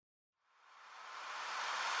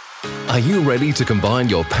Are you ready to combine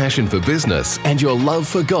your passion for business and your love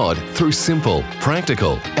for God through simple,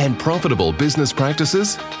 practical, and profitable business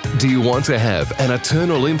practices? Do you want to have an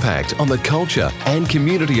eternal impact on the culture and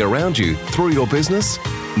community around you through your business?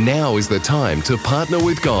 Now is the time to partner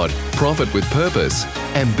with God, profit with purpose,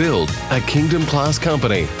 and build a kingdom-class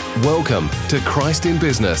company. Welcome to Christ in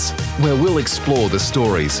Business, where we'll explore the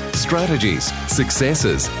stories, strategies,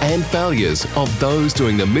 successes, and failures of those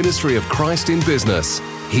doing the ministry of Christ in business.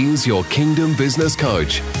 Here's your Kingdom Business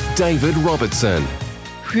Coach, David Robertson.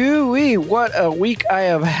 Whew-wee, what a week I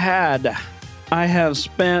have had. I have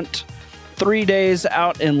spent 3 days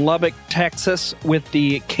out in Lubbock, Texas with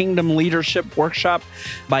the Kingdom Leadership Workshop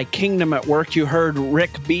by Kingdom at Work. You heard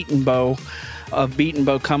Rick Beatonbow of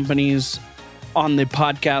Beatonbow Companies on the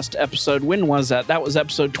podcast episode. When was that? That was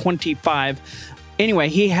episode 25. Anyway,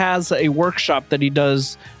 he has a workshop that he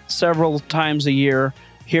does several times a year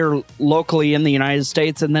here locally in the United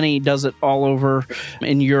States, and then he does it all over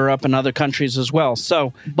in Europe and other countries as well.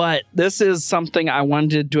 But this is something I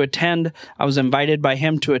wanted to attend. I was invited by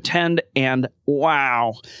him to attend, and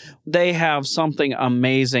wow, they have something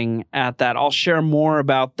amazing at that. I'll share more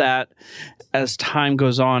about that as time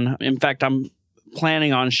goes on. In fact, I'm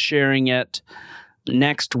planning on sharing it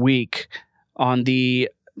next week on the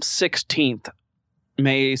 16th.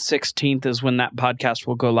 May 16th is when that podcast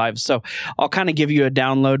will go live. So I'll kind of give you a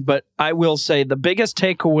download, but I will say the biggest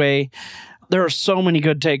takeaway, there are so many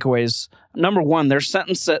good takeaways. Number one, their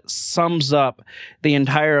sentence that sums up the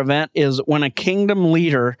entire event is when a kingdom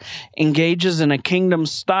leader engages in a kingdom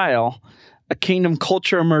style, a kingdom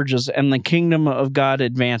culture emerges and the kingdom of God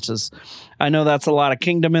advances. I know that's a lot of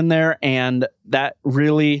kingdom in there, and that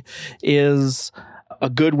really is a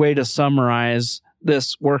good way to summarize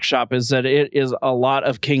this workshop, is that it is a lot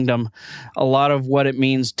of kingdom, a lot of what it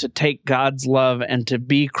means to take God's love and to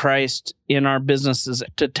be Christ in our businesses,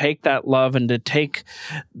 to take that love and to take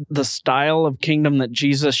the style of kingdom that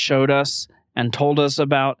Jesus showed us and told us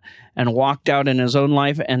about and walked out in his own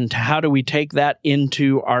life, and how do we take that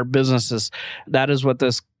into our businesses? That is what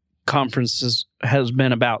this conference has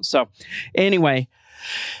been about. So anyway,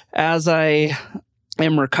 as I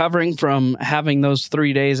am recovering from having those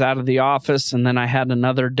 3 days out of the office, and then I had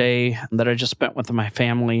another day that I just spent with my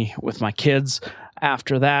family, with my kids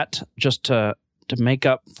after that, just to make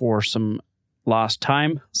up for some lost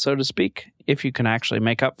time, so to speak, if you can actually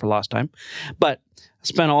make up for lost time. But I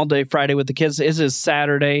spent all day Friday with the kids. It is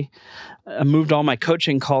Saturday. I moved all my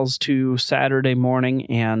coaching calls to Saturday morning,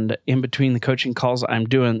 and in between the coaching calls, I'm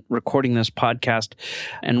recording this podcast.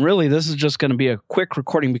 And really, this is just going to be a quick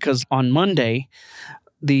recording because on Monday,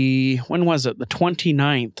 when was it? The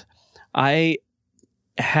 29th, I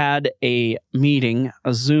had a meeting,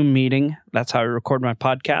 a Zoom meeting. That's how I record my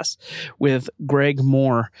podcast, with Greg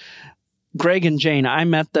Moore. Greg and Jane, I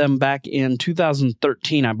met them back in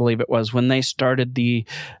 2013, I believe it was, when they started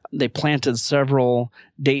they planted several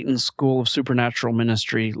Dayton School of Supernatural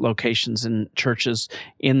Ministry locations in churches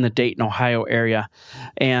in the Dayton, Ohio area.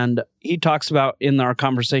 And he talks about, in our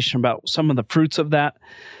conversation, about some of the fruits of that.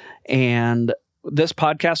 And this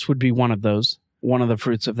podcast would be one of those. One of the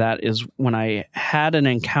fruits of that is when I had an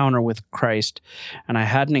encounter with Christ, and I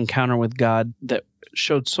had an encounter with God that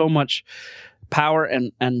showed so much power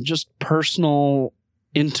and just personal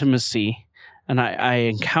intimacy, and I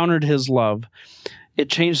encountered his love. It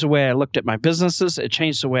changed the way I looked at my businesses. It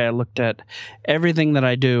changed the way I looked at everything that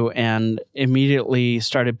I do, and immediately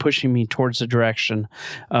started pushing me towards the direction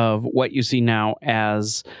of what you see now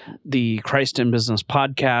as the Christ in Business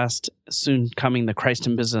podcast, soon coming the Christ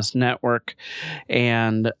in Business Network,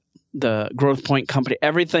 and the Growth Point Company.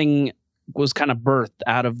 Everything was kind of birthed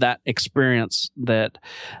out of that experience that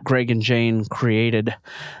Greg and Jane created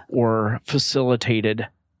or facilitated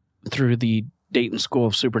through the Dayton School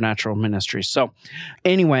of Supernatural Ministry. So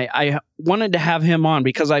anyway, I wanted to have him on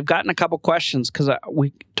because I've gotten a couple questions, because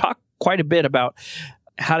we talk quite a bit about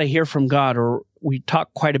how to hear from God, or we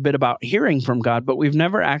talk quite a bit about hearing from God, but we've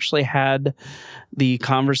never actually had the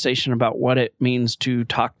conversation about what it means to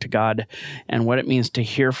talk to God and what it means to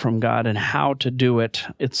hear from God and how to do it.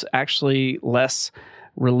 It's actually less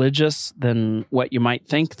religious than what you might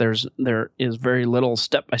think. There is very little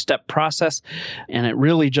step-by-step process, and it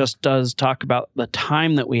really just does talk about the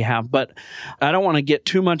time that we have. But I don't want to get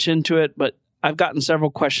too much into it, but I've gotten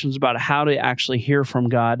several questions about how to actually hear from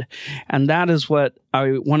God, and that is what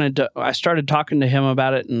I started talking to him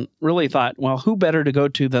about it, and really thought, well, who better to go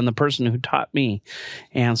to than the person who taught me?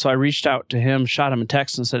 And so I reached out to him, shot him a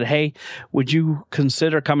text, and said, hey, would you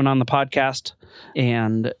consider coming on the podcast?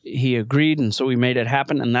 And he agreed, and so we made it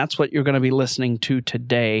happen, and that's what you're going to be listening to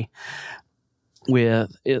today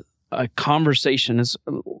with a conversation. It's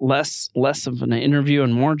less of an interview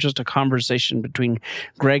and more just a conversation between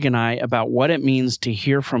Greg and I about what it means to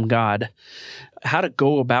hear from God, how to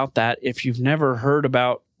go about that. If you've never heard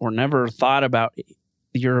about or never thought about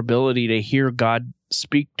your ability to hear God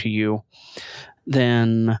speak to you,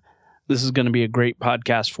 then this is going to be a great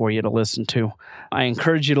podcast for you to listen to. I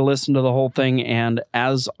encourage you to listen to the whole thing. And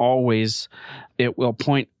as always, it will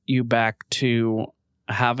point you back to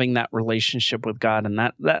having that relationship with God. And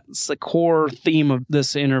that's the core theme of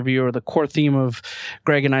this interview, or the core theme of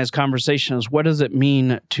Greg and I's conversation, is what does it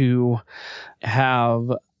mean to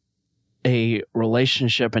have a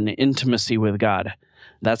relationship and intimacy with God?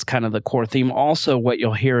 That's kind of the core theme. Also, what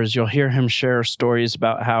you'll hear him share stories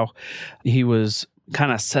about how he was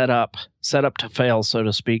kind of set up to fail, so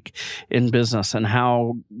to speak, in business, and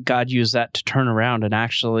how God used that to turn around, and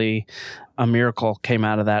actually a miracle came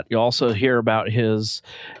out of that. You also hear about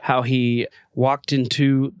how he walked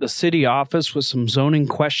into the city office with some zoning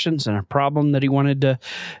questions and a problem that he wanted to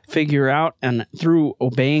figure out, and through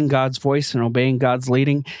obeying God's voice and obeying God's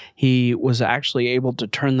leading, he was actually able to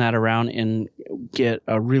turn that around and get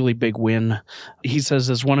a really big win. He says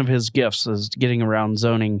as one of his gifts is getting around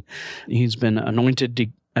zoning. He's been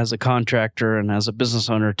anointed as a contractor and as a business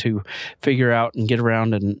owner to figure out and get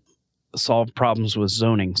around and solve problems with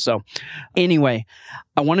zoning. So anyway,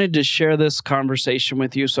 I wanted to share this conversation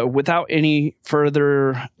with you. So without any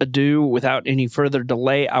further ado, without any further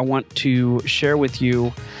delay, I want to share with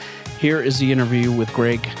you, here is the interview with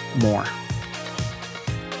Greg Moore.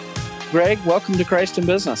 Greg, welcome to Christ in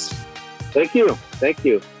Business. Thank you.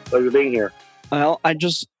 Pleasure being here. Well,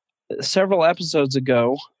 several episodes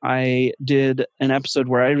ago, I did an episode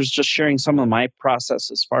where I was just sharing some of my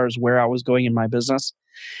process as far as where I was going in my business,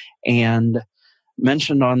 and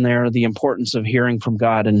mentioned on there the importance of hearing from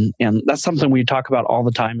God. And that's something we talk about all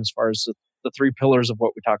the time as far as the three pillars of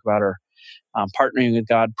what we talk about are partnering with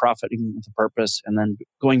God, profiting with a purpose, and then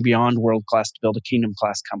going beyond world-class to build a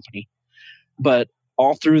kingdom-class company. But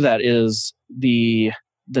all through that is the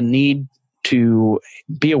need to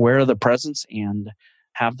be aware of the presence and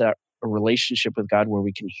have that relationship with God where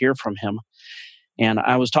we can hear from Him. And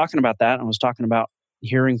I was talking about that. I was talking about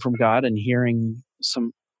hearing from God and hearing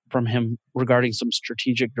from Him regarding some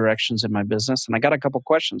strategic directions in my business. And I got a couple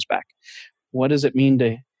questions back. What does it mean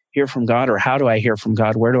to hear from God, or how do I hear from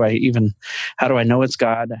God? How do I know it's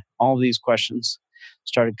God? All of these questions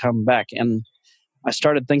started coming back. And I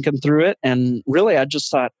started thinking through it. And really, I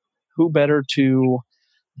just thought, who better to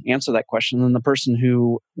answer that question than the person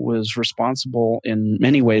who was responsible in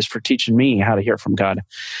many ways for teaching me how to hear from God.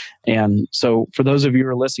 And so for those of you who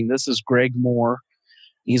are listening, this is Greg Moore.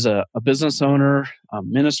 He's a business owner, a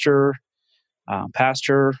minister,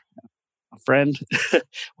 pastor, a friend,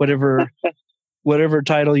 whatever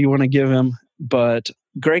title you want to give him. But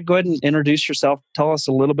Greg, go ahead and introduce yourself. Tell us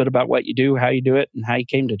a little bit about what you do, how you do it, and how you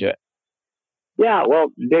came to do it. Yeah, well,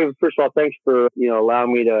 David, first of all, thanks for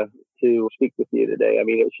allowing me to speak with you today. I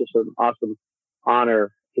mean, it was just an awesome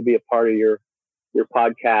honor to be a part of your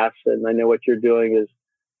podcast, and I know what you're doing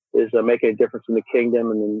is making a difference in the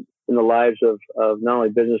kingdom and in the lives of not only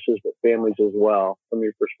businesses but families as well from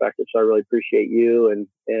your perspective. So I really appreciate you, and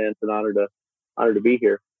it's an honor to be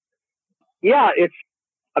here. Yeah,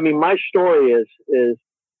 my story is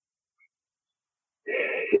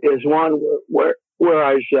one where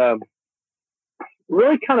I was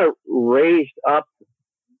really kind of raised up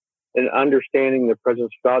in understanding the presence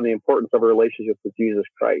of God and the importance of a relationship with Jesus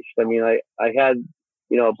Christ. I mean, I had,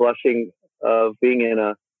 a blessing of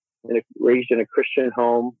being raised in a Christian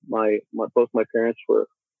home. Both my parents were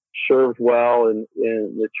served well in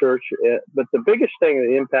the church. But the biggest thing,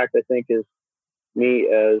 the impact, I think, is me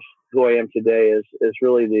as who I am today is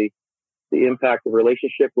really the impact of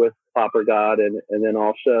relationship with Papa God, and then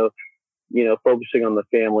also, focusing on the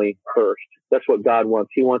family first. That's what God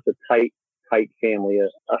wants. He wants a tight family,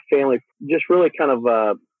 a family just really kind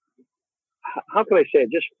of, how can I say it?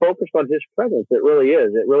 Just focused on His presence. It really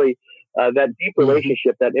is. It really, that deep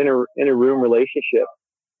relationship, that inner room relationship.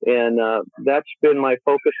 And that's been my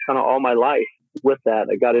focus kind of all my life with that.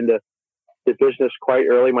 I got into the business quite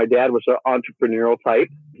early. My dad was an entrepreneurial type.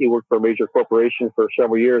 He worked for a major corporation for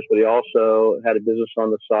several years, but he also had a business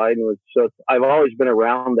on the side. And so I've always been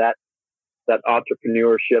around that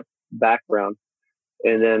entrepreneurship background.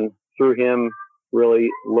 And then through him, really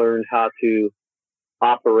learned how to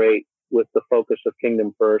operate with the focus of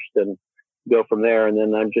kingdom first and go from there. And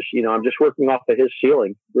then I'm just working off of his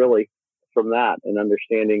ceiling, really, from that, and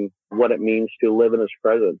understanding what it means to live in His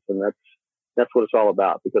presence. And that's what it's all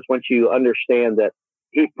about. Because once you understand that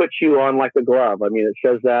He puts you on like a glove, I mean, it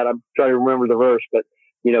says that, I'm trying to remember the verse, but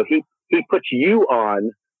He puts you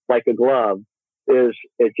on like a glove is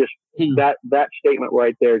it just that statement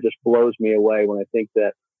right there just blows me away when I think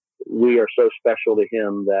that we are so special to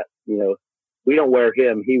him that, we don't wear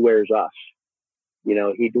him, he wears us.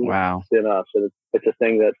 He dwells in us. And it's a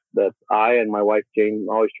thing that I and my wife Jane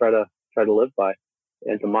always try to live by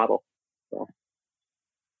and to model. So.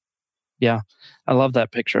 Yeah, I love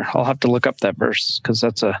that picture. I'll have to look up that verse because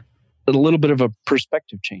that's a little bit of a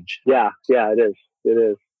perspective change. Yeah, it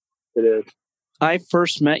is. I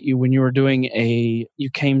first met you when you were you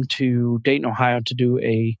came to Dayton, Ohio to do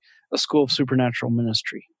a school of supernatural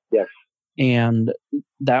ministry. Yes. And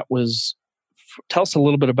that was, tell us a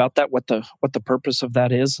little bit about that, what the purpose of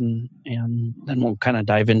that is, and then we'll kind of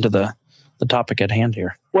dive into the topic at hand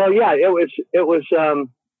here. Well, yeah, it was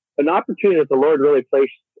an opportunity that the Lord really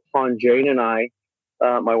placed upon Jane and I,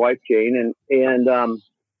 my wife Jane, and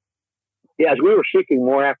as we were seeking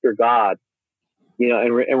more after God,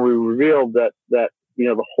 and we revealed that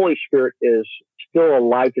the Holy Spirit is still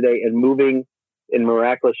alive today and moving in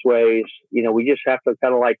miraculous ways. We just have to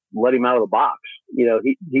kind of like let him out of the box.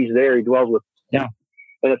 He's there, he dwells with. Yeah.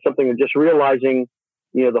 And it's something of just realizing,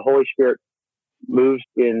 the Holy Spirit moves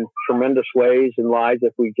in tremendous ways in lives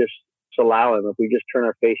if we just allow him, if we just turn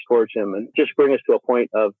our face towards him, and just bring us to a point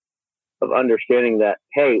of understanding that,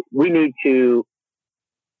 hey, we need to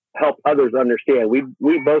help others understand.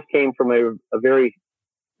 We both came from a very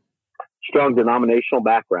strong denominational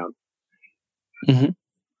background,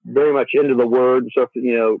 very much into the Word. So,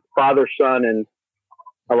 Father, Son, and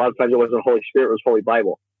a lot of times it wasn't Holy Spirit, it was Holy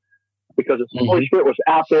Bible. Because if the Holy Spirit was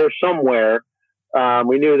out there somewhere,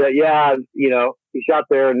 we knew that, he's out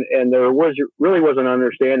there, and there really was an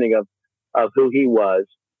understanding of who he was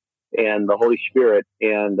and the Holy Spirit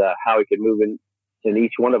and how he could move in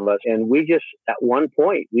each one of us. And we just, at one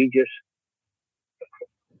point,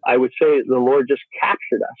 I would say the Lord just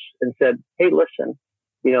captured us and said, hey, listen,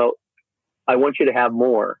 I want you to have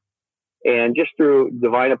more. And just through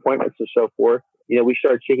divine appointments and so forth, we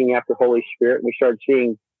started seeking after Holy Spirit, and we started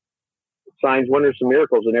seeing signs, wonders, and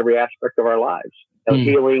miracles in every aspect of our lives.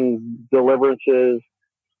 Healing, deliverances,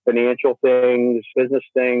 financial things, business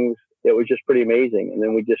things. It was just pretty amazing. And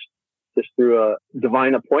then we just through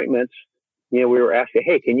divine appointments, we were asking,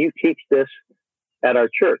 hey, can you teach this at our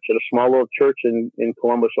church, at a small little church in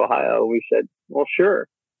Columbus, Ohio? We said, well, sure.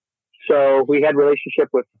 So we had a relationship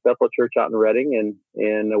with Bethel Church out in Redding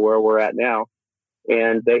and where we're at now.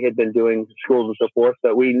 And they had been doing schools and so forth,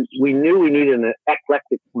 but we knew we needed an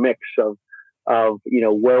eclectic mix of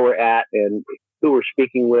where we're at and who we're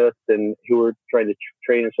speaking with and who we're trying to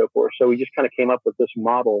train and so forth. So we just kind of came up with this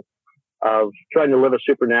model of trying to live a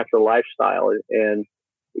supernatural lifestyle and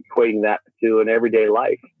equating that to an everyday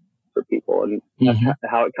life for people. And that's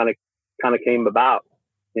how it kind of came about.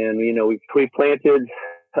 And, we planted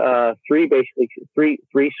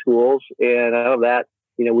three schools, and out of that,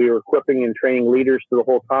 we were equipping and training leaders through the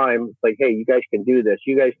whole time. It's like, hey, you guys can do this.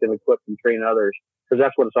 You guys can equip and train others, because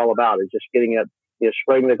that's what it's all about, is just getting it,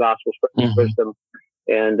 spreading the gospel, spreading wisdom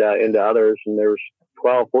and into others. And there's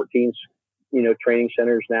 12, 14, training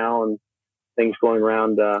centers now and things going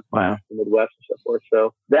around the Midwest and so forth.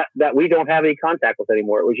 So that we don't have any contact with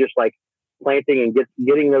anymore. It was just like planting and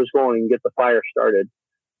getting those going and get the fire started.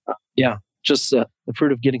 Just the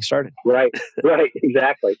fruit of getting started. Right.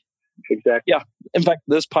 Exactly. Yeah. In fact,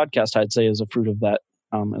 this podcast, I'd say, is a fruit of that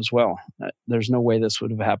as well. There's no way this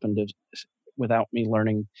would have happened without me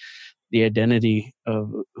learning the identity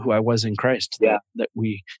of who I was in Christ. Yeah. That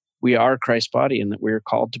we are Christ's body, and that we're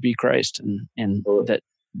called to be Christ, and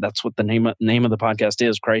that's what the name of the podcast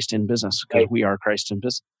is, Christ in Business, because we are Christ in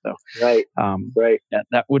Business. So right.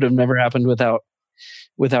 That would have never happened without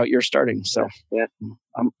your starting. So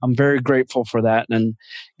I'm very grateful for that. And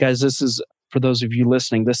guys, this is, for those of you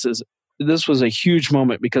listening, this was a huge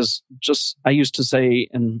moment, because just, I used to say,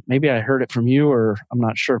 and maybe I heard it from you, or I'm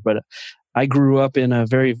not sure, but I grew up in a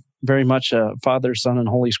very, very much a Father, Son, and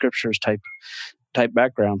Holy Scriptures type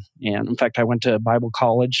background. And in fact, I went to Bible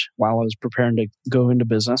college while I was preparing to go into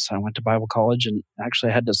business. I went to Bible college, and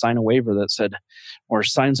actually I had to sign a waiver that said, or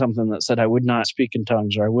sign something that said I would not speak in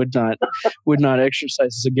tongues, or I would not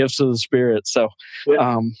exercise the gifts of the Spirit. So,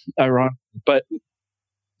 ironic, but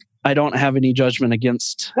I don't have any judgment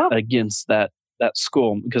against that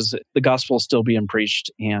school, because the gospel is still being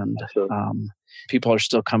preached, and people are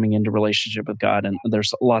still coming into relationship with God, and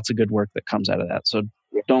there's lots of good work that comes out of that. So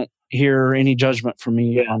don't hear any judgment from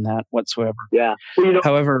me on that whatsoever. Yeah. Well,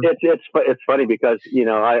 however, it's funny because,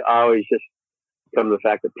 I always just come to the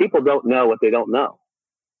fact that people don't know what they don't know,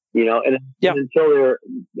 and until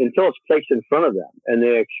it's placed in front of them and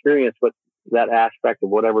they experience what that aspect of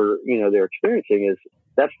whatever, they're experiencing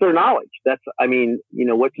that's their knowledge. That's, I mean,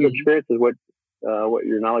 what you experience is what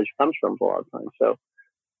your knowledge comes from a lot of times. So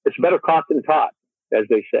it's better caught than taught, as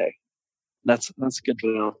they say. That's good.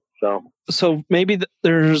 So maybe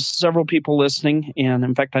there's several people listening, and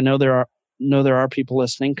in fact, I know there are people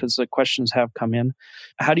listening because the questions have come in.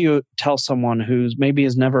 How do you tell someone who's maybe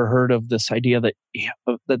has never heard of this idea that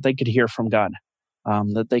they could hear from God,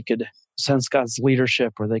 that they could sense God's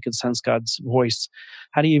leadership or they could sense God's voice?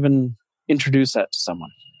 How do you even introduce that to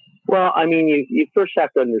someone? Well, I mean, you first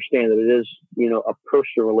have to understand that it is, a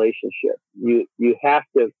personal relationship. You have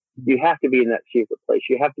to be in that secret place.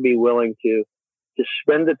 You have to be willing to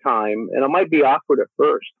spend the time, and it might be awkward at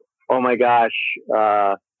first. Oh my gosh,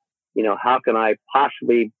 how can I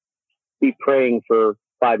possibly be praying for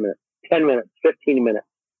 5 minutes, 10 minutes, 15 minutes?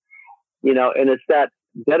 And it's that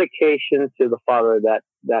dedication to the Father,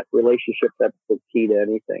 that relationship, that's the key to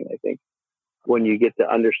anything, I think. When you get the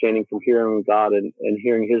understanding from hearing God and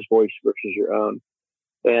hearing His voice versus your own.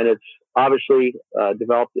 And it's obviously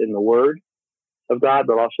developed in the Word of God,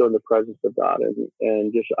 but also in the presence of God.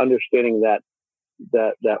 And just understanding that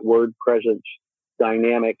Word presence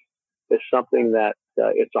dynamic is something that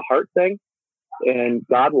it's a heart thing, and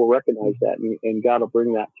God will recognize that, and God will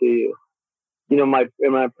bring that to you. In my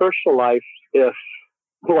personal life, if,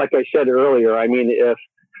 like I said earlier, I mean,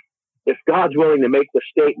 if God's willing to make the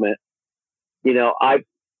statement, I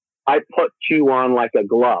put you on like a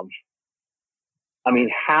glove. I mean,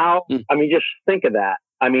 how? I mean, just think of that.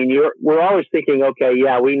 I mean, we're always thinking, okay,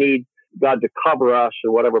 yeah, we need God to cover us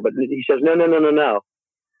or whatever, but He says, no.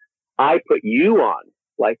 I put you on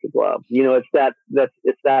like a glove. It's that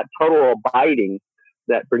total abiding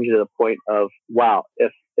that brings you to the point of, wow,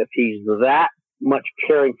 if He's that much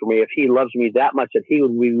caring for me, if He loves me that much that He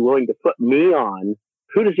would be willing to put me on,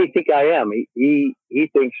 who does He think I am? He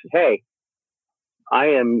thinks, hey, I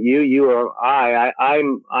am you, you are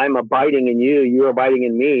I'm abiding in you, you're abiding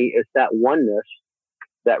in me. It's that oneness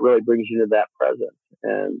that really brings you to that presence.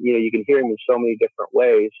 And, you can hear Him in so many different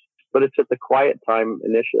ways, but it's at the quiet time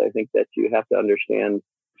initially, I think, that you have to understand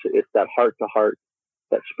it's that heart to heart,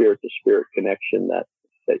 that spirit to spirit connection that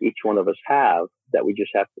each one of us have, that we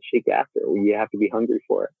just have to seek after. You have to be hungry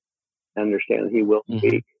for it and understand that He will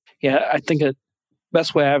speak. Yeah, I think the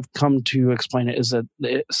best way I've come to explain it is that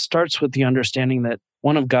it starts with the understanding that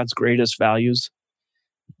one of God's greatest values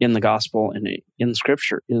in the gospel and in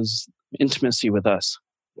Scripture is intimacy with us.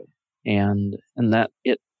 And that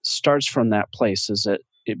it starts from that place, is that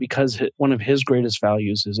because one of His greatest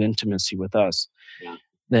values is intimacy with us,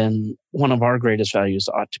 then one of our greatest values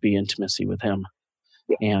ought to be intimacy with Him.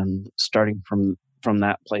 And starting from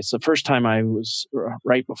that place. The first time I was,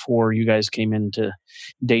 right before you guys came into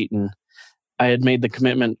Dayton, I had made the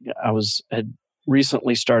commitment. Had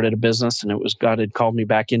recently started a business, and it was God had called me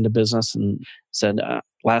back into business and said,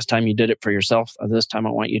 last time you did it for yourself, this time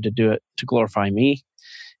I want you to do it to glorify me.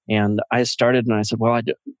 And I started, and I said, well,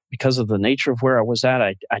 because of the nature of where I was at,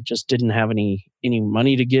 I just didn't have any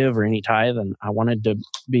money to give or any tithe, and I wanted to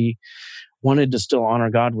still honor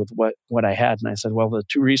God with what I had. And I said, well, the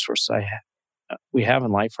two resources we have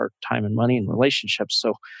in life are time and money and relationships.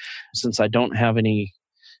 So since I don't have any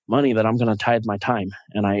money, that I'm going to tithe my time.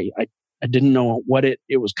 And I didn't know what it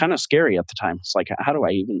was kind of scary at the time. It's like, how do I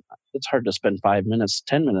even, it's hard to spend 5 minutes,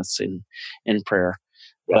 10 minutes in prayer.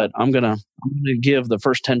 But I'm going to give the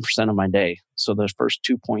first 10% of my day. So the first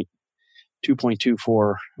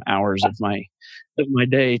 2.24 hours of my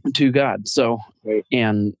day to God. So,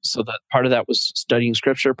 and so that part of that was studying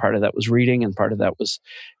Scripture, part of that was reading, and part of that was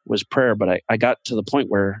prayer. But I got to the point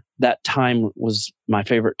where that time was my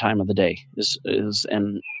favorite time of the day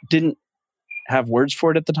and didn't have words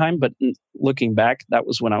for it at the time, but looking back, that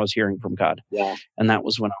was when I was hearing from God. Yeah. And that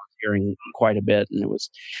was when I was hearing quite a bit. And it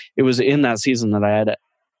was in that season that I had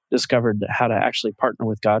discovered how to actually partner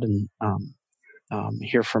with God and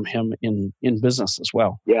hear from Him in business as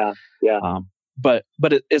well. Yeah. But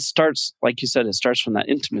it starts, like you said, it starts from that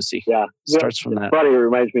intimacy. Yeah. It starts from that. Funny, it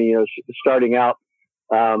reminds me, starting out,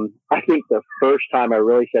 I think the first time I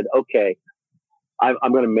really said, okay,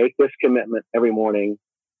 I'm going to make this commitment every morning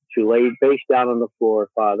to lay face down on the floor,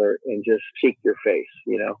 Father, and just seek your face,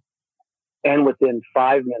 And within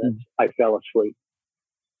 5 minutes, I fell asleep.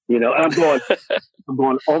 And I'm going,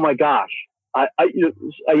 oh my gosh. I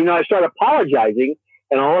started apologizing,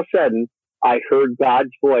 and all of a sudden I heard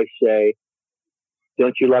God's voice say,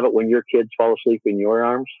 don't you love it when your kids fall asleep in your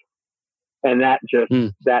arms? And that just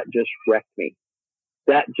wrecked me.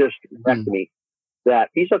 That just wrecked me, that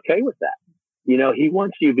He's okay with that. He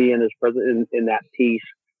wants you to be in His presence, in that peace,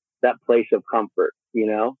 that place of comfort,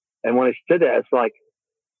 And when I stood there, it's like,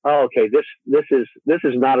 oh, okay, this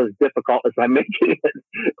is not as difficult as I'm making it.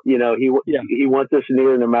 He wants us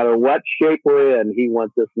near, no matter what shape we're in. He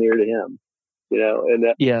wants us near to him. And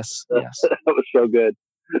yes, that was so good.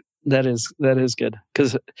 That is good,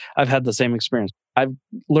 because I've had the same experience. I've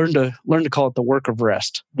learned to call it the work of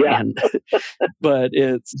rest. Yeah. But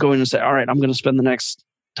it's going to say, all right, I'm going to spend the next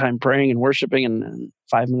time praying and worshiping, and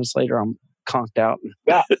 5 minutes later, I'm conked out.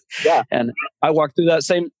 Yeah. And I walk through that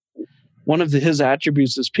same. One of his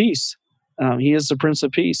attributes is peace. He is the Prince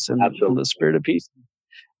of Peace and the Spirit of Peace.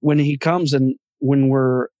 When he comes, and when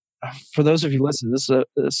we're, for those of you listening, this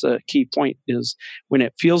is a key point, is when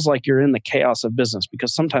it feels like you're in the chaos of business,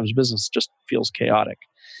 because sometimes business just feels chaotic.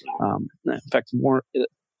 In fact, it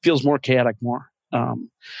feels more chaotic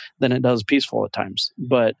than it does peaceful at times.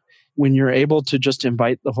 But when you're able to just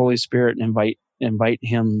invite the Holy Spirit and invite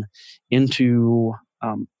Him into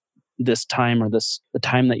this time, or the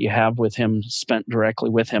time that you have with Him spent directly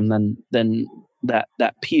with Him, then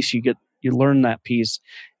that peace you learn that peace,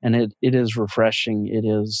 and it is refreshing. It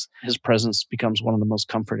is, His presence becomes one of the most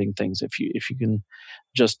comforting things if you can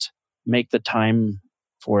just make the time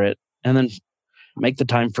for it, and then make the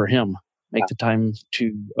time for Him. Make the time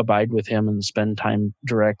to abide with Him and spend time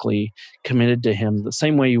directly committed to Him, the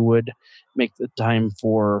same way you would make the time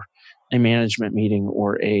for a management meeting,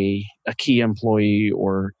 or a key employee,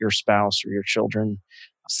 or your spouse, or your children.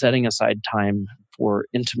 Setting aside time for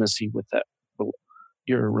intimacy with that,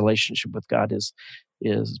 your relationship with God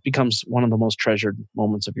becomes one of the most treasured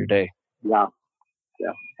moments of your day. Yeah,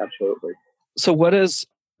 absolutely. So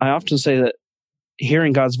I often say that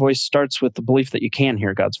hearing God's voice starts with the belief that you can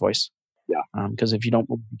hear God's voice. Yeah. Because if you don't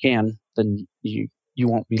believe you can, then you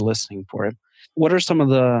won't be listening for it. What are some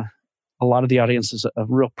of a lot of the audiences of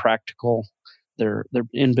real practical, they're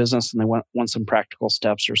in business and they want some practical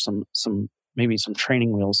steps, or some maybe some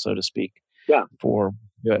training wheels, so to speak. Yeah. For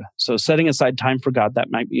good. So setting aside time for God,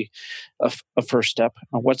 that might be a first step.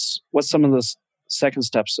 What's some of the second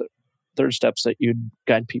steps, third steps that you'd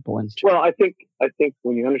guide people into? Well, I think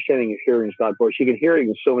when you're understanding and hearing God's voice, you can hear it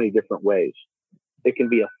in so many different ways. It can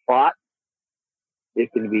be a thought.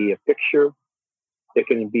 It can be a picture. It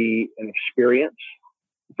can be an experience.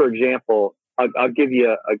 For example, I'll give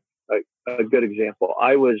you a good example.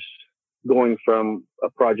 I was going from a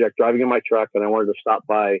project, driving in my truck, and I wanted to stop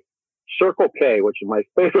by Circle K, which is my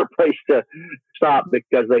favorite place to stop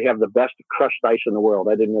because they have the best crushed ice in the world.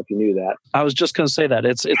 I didn't know if you knew that. I was just going to say that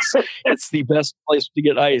it's the best place to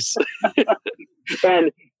get ice.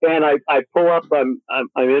 and I pull up. I'm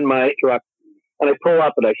in my truck, and I pull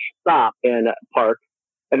up and I stop and park.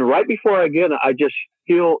 And right before I get in, I just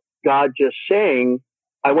feel God just saying,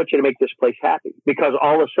 I want you to make this place happy. Because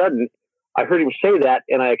all of a sudden, I heard Him say that,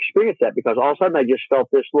 and I experienced that, because all of a sudden I just felt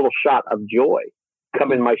this little shot of joy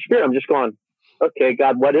come in my spirit. I'm just going, okay,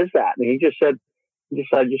 God, what is that? And He just said,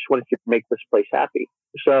 I just wanted you to make this place happy.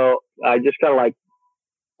 So I just kind of like,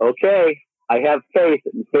 okay, I have faith.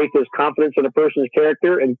 And faith is confidence in a person's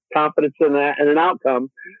character and confidence in that and an outcome.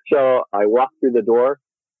 So I walked through the door,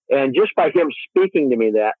 and just by Him speaking to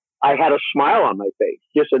me that, I had a smile on my face,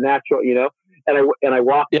 just a natural, and I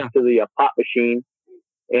walked to the pot machine,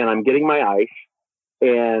 and I'm getting my ice,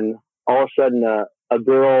 and all of a sudden a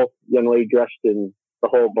young lady dressed in the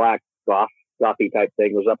whole black gothy type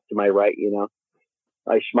thing was up to my right.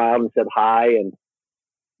 I smiled and said hi, and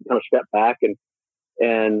kind of stepped back,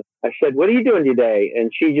 and I said, "What are you doing today?"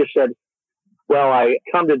 And she just said, "Well, I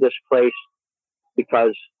come to this place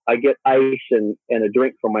because I get ice and a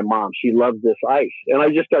drink from my mom. She loves this ice." And I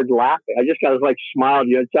just started laughing. I just kind of smiled,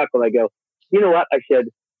 chuckled. I go, "You know what?" I said,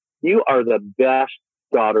 "You are the best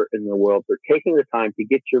daughter in the world for taking the time to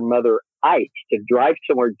get your mother ice, to drive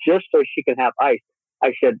somewhere just so she can have ice."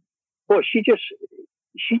 I said, "Boy, she just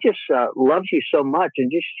loves you so much,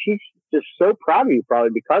 and she's just so proud of you,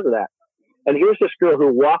 probably because of that." And here's this girl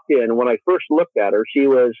who walked in. When I first looked at her, she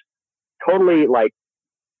was totally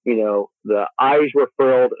the eyes were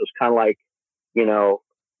furrowed. It was kind of like,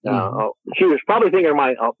 she was probably thinking in her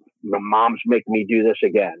mind, "Oh, my mom's making me do this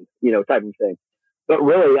again," type of thing. But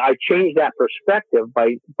really, I changed that perspective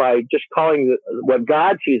by just calling what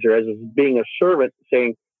God sees her as being a servant,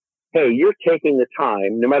 saying, "Hey, you're taking the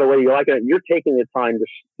time, no matter whether you like it, you're taking the time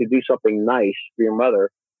to do something nice for your mother.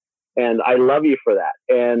 And I love you for that."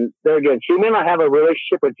 And there again, she may not have a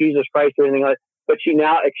relationship with Jesus Christ or anything like that, but she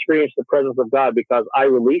now experienced the presence of God because I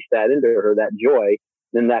released that into her, that joy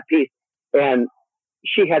and that peace. And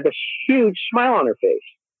she had this huge smile on her face.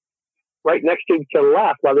 Right next to the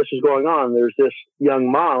left, while this is going on, there's this young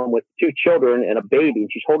mom with 2 children and a baby, and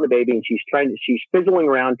she's holding the baby, and she's fizzling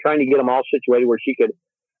around, trying to get them all situated where she could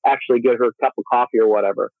actually get her a cup of coffee or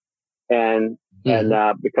whatever. And And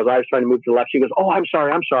because I was trying to move to the left, she goes, "Oh, I'm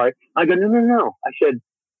sorry. I go, no. I said,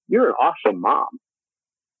 "You're an awesome mom.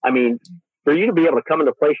 I mean, for you to be able to come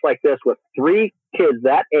into a place like this with 3 kids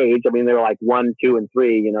that age, I mean, they were like 1, 2, and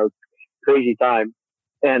 3, crazy time."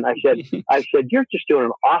 And I said, "You're just doing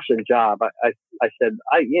an awesome job." I said,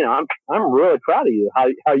 I'm really proud of you.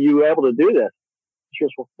 How you were able to do this? She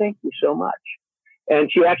goes, "Well, thank you so much."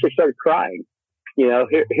 And she actually started crying.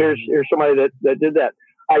 Here's somebody that did that.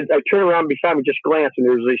 I turn around beside me, just glance, and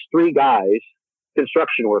there's these 3 guys,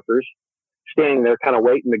 construction workers, standing there, kind of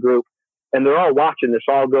waiting the group, and they're all watching this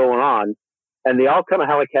all going on, and they all kind of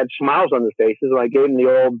had smiles on their faces. And I gave them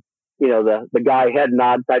the old, the guy head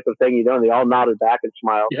nod type of thing, and they all nodded back and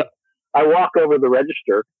smiled. Yep. I walk over to the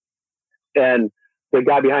register, and the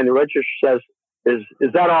guy behind the register says,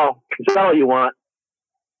 "Is that all? Is that all you want?"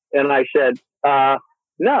 And I said,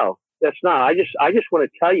 "No, that's not. I just want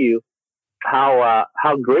to tell you how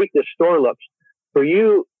great this store looks for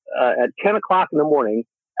you at 10 o'clock in the morning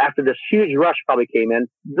after this huge rush probably came in.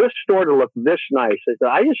 This store to look this nice." I said,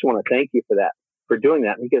 "I just want to thank you for doing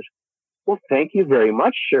that." And he goes, "Well, thank you very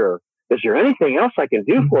much, sir. Is there anything else I can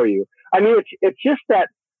do for you?" I mean, it's just that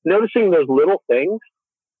noticing those little things,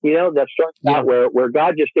 that starts out where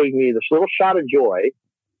God just gave me this little shot of joy.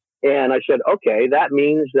 And I said, okay, that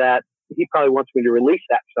means that he probably wants me to release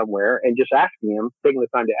that somewhere, and just asking him, taking the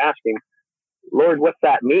time to ask him, "Lord, what's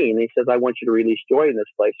that mean?" And he says, "I want you to release joy in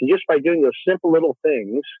this place." And just by doing those simple little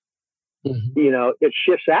things, it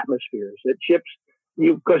shifts atmospheres. It shifts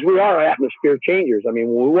you, because we are atmosphere changers. I mean,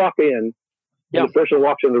 when we walk in, and the person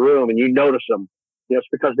walks in the room and you notice them, it's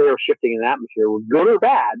because they are shifting an atmosphere, good or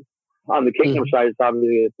bad. On the kingdom side, it's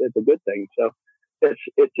obviously it's a good thing. So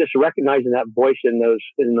it's just recognizing that voice in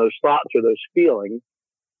those thoughts or those feelings.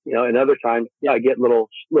 And other times I get little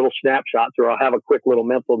snapshots, or I'll have a quick little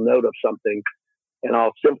mental note of something, and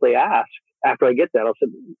I'll simply ask after I get that. I'll say,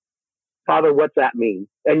 "Father, what's that mean?"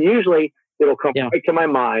 And usually it'll come right to my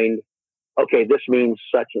mind. Okay, this means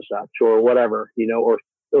such and such, or whatever,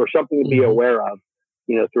 or something to be aware of,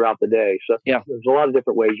 throughout the day. So there's a lot of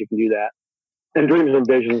different ways you can do that. And dreams and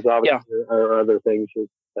visions, obviously, are other things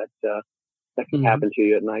that can happen to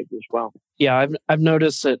you at night as well. Yeah, I've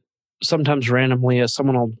noticed that sometimes randomly,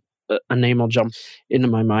 a name will jump into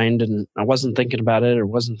my mind, and I wasn't thinking about it or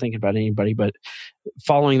wasn't thinking about anybody, but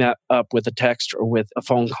following that up with a text or with a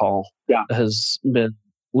phone call has been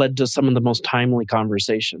led to some of the most timely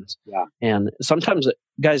conversations. Yeah. And sometimes,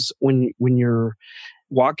 guys, when you're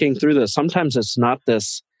walking through this, sometimes it's not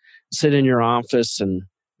this sit in your office and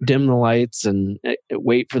dim the lights and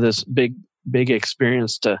wait for this big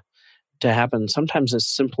experience to happen. Sometimes it's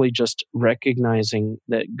simply just recognizing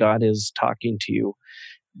that God is talking to you.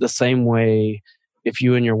 The same way, if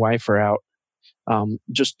you and your wife are out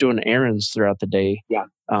just doing errands throughout the day,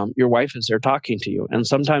 your wife is there talking to you. And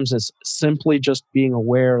sometimes it's simply just being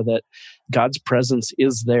aware that God's presence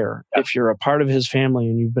is there. Yeah. If you're a part of his family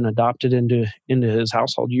and you've been adopted into his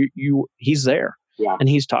household, he's there and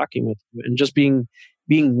he's talking with you. And just being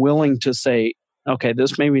willing to say, okay,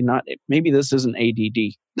 maybe this isn't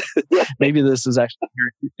ADD. maybe this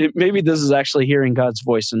is actually hearing God's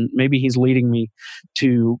voice, and maybe he's leading me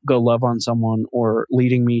to go love on someone, or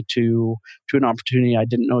leading me to an opportunity I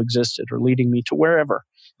didn't know existed, or leading me to wherever.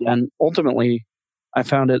 Yeah. And ultimately, I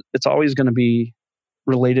found it's always going to be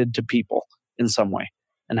related to people in some way,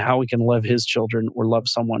 and how we can love his children or love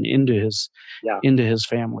someone into his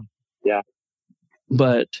family. Yeah.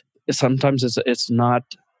 But sometimes it's not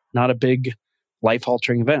a big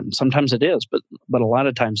life-altering event. Sometimes it is, but a lot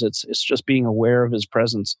of times it's just being aware of his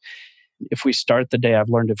presence. If we start the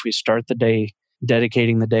day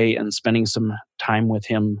dedicating the day and spending some time with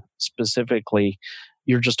him specifically,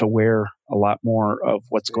 you're just aware a lot more of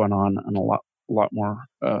what's going on, and a lot more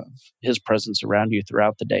of his presence around you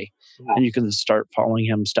throughout the day. Yeah. And you can start following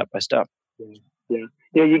him step by step. Yeah.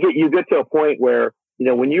 You get to a point where,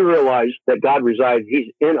 when you realize that God resides, he's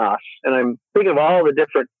in us. And I'm thinking of all the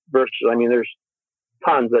different verses. I mean, there's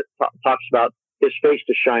tons that talks about his face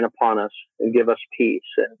to shine upon us and give us peace.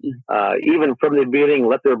 And even from the beginning,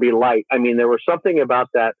 let there be light. I mean, there was something about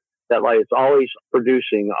that light. It's always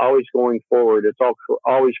producing, always going forward. It's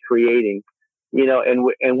always creating,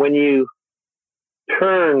 and when you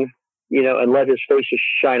turn, and let his face just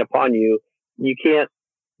shine upon you, you can't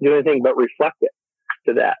do anything but reflect it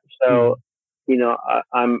to that. So,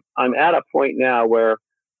 I'm at a point now where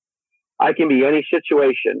I can be any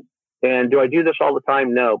situation. And do I do this all the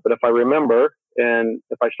time? No. But if I remember, and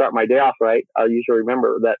if I start my day off right, I'll usually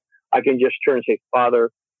remember that I can just turn and say, "Father,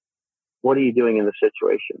 what are you doing in the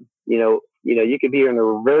situation?" You could be in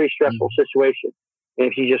a very stressful situation. And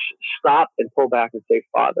if you just stop and pull back and say,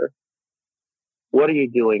 "Father, what are you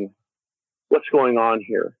doing? What's going on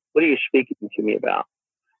here? What are you speaking to me about?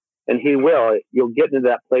 And he will. You'll get into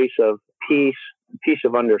that place of peace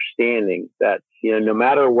of understanding that, no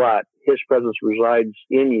matter what, his presence resides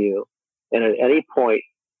in you. And at any point,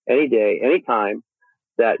 any day, any time,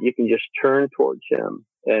 that you can just turn towards him,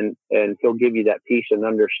 and he'll give you that peace and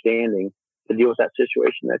understanding to deal with that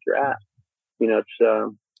situation that you're at.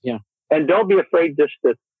 It's yeah. And don't be afraid just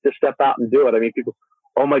to step out and do it. I mean, people,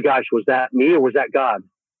 oh my gosh, was that me or was that God?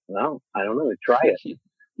 Well, I don't know. Try it.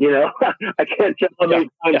 I can't tell how many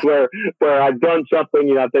times where I've done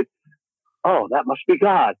something, I think, oh, that must be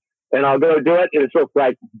God. And I'll go do it, and it's just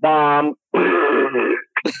like, bomb,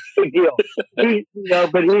 big deal. But he's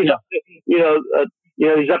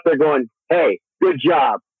up there going, hey, good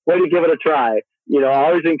job. Way to give it a try. I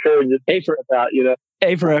always encourage it.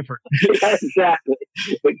 A for effort.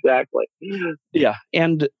 Exactly. Yeah.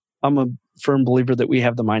 And I'm a firm believer that we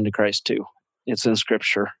have the mind of Christ too. It's in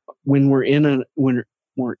Scripture. When we're in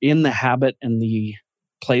the habit and the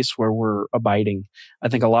place where we're abiding, I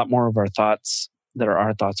think a lot more of our thoughts that are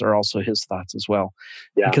our thoughts are also his thoughts as well.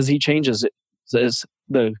 Yeah. Because he changes it.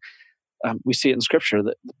 We see it in Scripture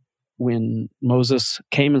that when Moses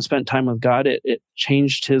came and spent time with God, it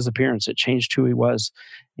changed his appearance. It changed who he was.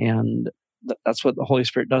 And that's what the Holy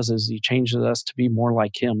Spirit does, is he changes us to be more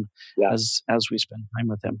like him as we spend time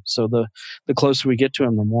with him. So the closer we get to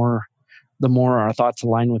him, the more our thoughts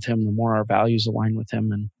align with him, the more our values align with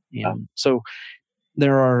him. And so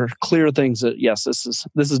there are clear things that, yes, this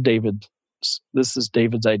is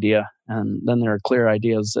David's idea. And then there are clear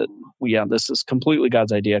ideas that, this is completely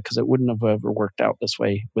God's idea, because it wouldn't have ever worked out this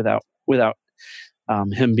way without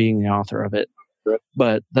him being the author of it. Right.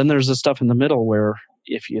 But then there's the stuff in the middle where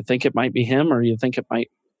if you think it might be him, or you think it might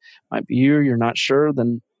be you're not sure,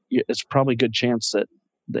 then it's probably a good chance that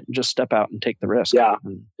just step out and take the risk.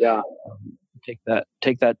 Take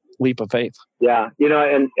that leap of faith. Yeah.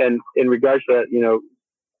 And in regards to that,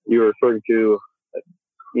 you were referring to,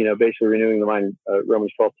 basically renewing the mind,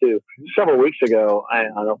 Romans 12:2. Several weeks ago, I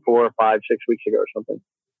don't know, 4 or 5, 6 weeks ago or something,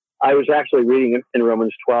 I was actually reading in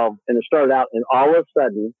Romans 12, and it started out, and all of a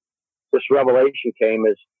sudden, this revelation came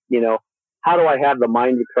as, how do I have the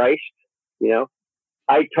mind of Christ?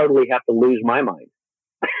 I totally have to lose my mind.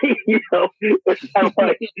 It's kind of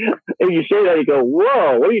like, and you say that, you go,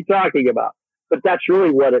 whoa, what are you talking about? But that's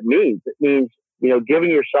really what it means. It means,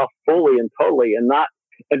 giving yourself fully and totally, and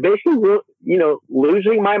basically,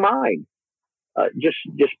 losing my mind, just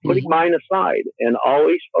putting mine aside, and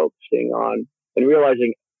always focusing on and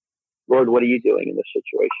realizing, Lord, what are you doing in this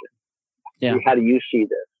situation? Yeah. How do you see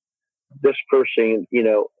this person?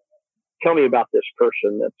 Tell me about this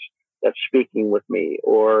person that's speaking with me,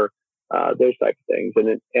 or those type of things.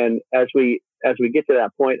 And as we get to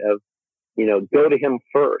that point of, go to him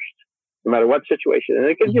first, no matter what situation, and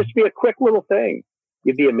it can just be a quick little thing.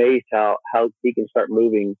 You'd be amazed how he can start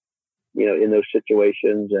moving, in those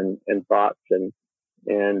situations and thoughts and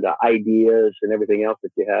ideas and everything else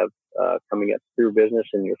that you have coming up through business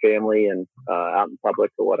and your family and out in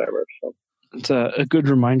public or whatever. So it's a good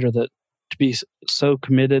reminder that to be so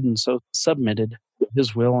committed and so submitted to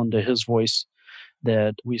his will and to his voice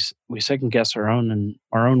that we second guess our own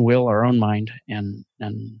will, our own mind, and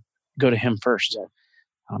go to him first.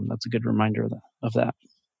 Yeah. That's a good reminder of that.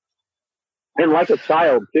 And like a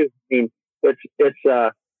child too. I mean, it's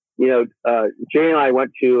Jay and I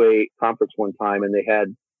went to a conference one time, and they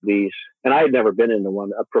had these, and I had never been into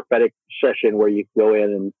one, a prophetic session where you go in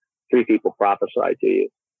and 3 people prophesy to you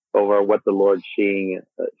over what the Lord's seeing,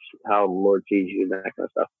 how the Lord sees you, and that kind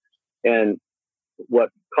of stuff. And what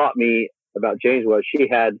caught me about James was she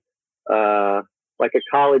had like a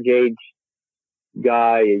college age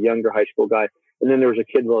guy, a younger high school guy, and then there was a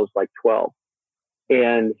kid that was like 12.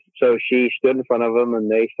 And so she stood in front of them, and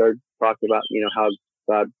they started talking about, how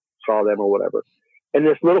God saw them or whatever. And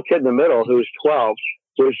this little kid in the middle, who was 12,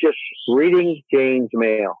 was just reading Jane's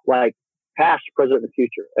mail, like past, present, and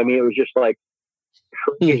future. I mean, it was just like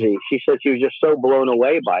crazy. She said she was just so blown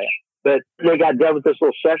away by it. But they got done with this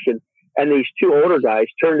little session, and these 2 older guys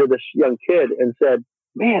turned to this young kid and said,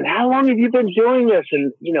 man, how long have you been doing this?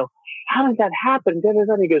 And, how did that happen?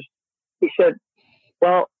 He said,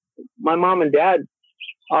 well, my mom and dad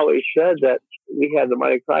always said that we had the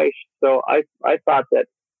mind of Christ. So I thought that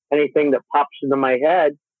anything that pops into my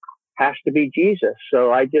head has to be Jesus.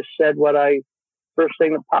 So I just said first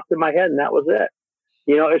thing that popped in my head, and that was it.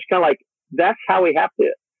 It's kind of like, that's how we have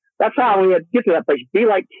to get to that place. Be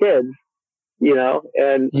like kids,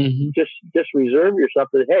 and just reserve yourself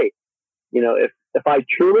that, hey, if I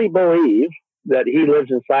truly believe that he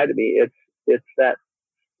lives inside of me, it's that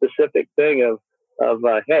specific thing of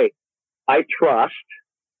hey, I trust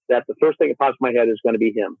that the first thing that pops in my head is going to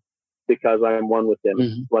be him, because I'm one with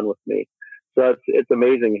him, one with me. So it's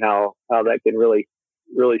amazing how that can really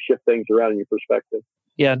shift things around in your perspective.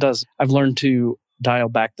 Yeah, it does. I've learned to dial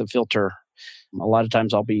back the filter. A lot of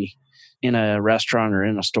times I'll be in a restaurant or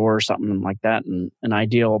in a store or something like that, and an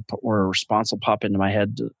idea or a response will pop into my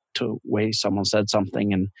head to way someone said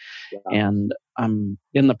something, and I'm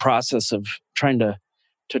in the process of trying to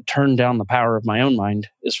turn down the power of my own mind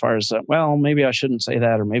as far as well, maybe I shouldn't say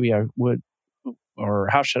that, or maybe I would, or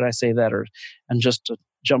how should I say that, and just to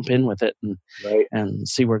jump in with it and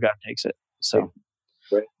see where God takes it. So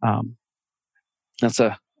that's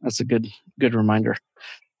a good reminder.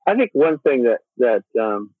 I think one thing that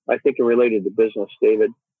I think related to business,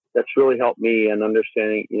 David, that's really helped me in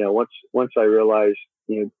understanding, once I realized,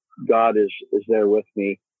 God is there with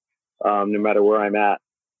me, no matter where I'm at.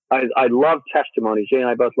 I love testimonies. Jay and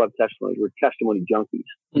I both love testimonies. We're testimony junkies.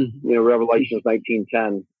 Mm-hmm. Revelations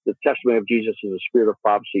 19:10, the testimony of Jesus is a spirit of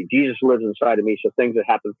prophecy. Jesus lives inside of me, so things that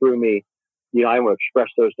happen through me, I want to express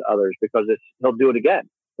those to others, because he'll do it again.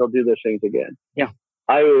 He'll do those things again. Yeah.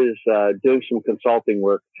 I was doing some consulting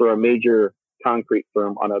work for a major concrete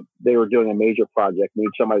firm they were doing a major project, need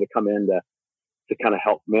somebody to come in to kind of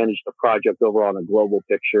help manage the project overall on a global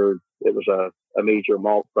picture. It was a major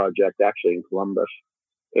malt project actually in Columbus.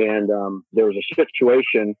 And there was a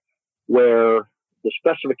situation where the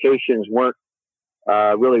specifications weren't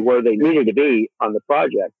really where they needed to be on the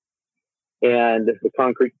project. And the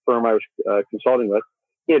concrete firm I was consulting with,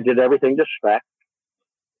 did everything to spec.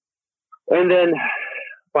 And then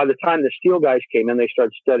by the time the steel guys came in, they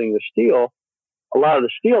started studying the steel. A lot of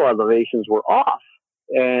the steel elevations were off,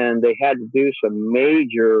 and they had to do some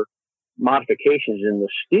major modifications in the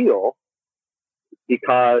steel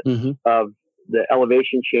because of the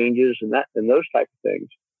elevation changes and those type of things.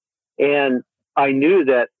 And I knew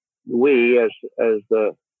that we, as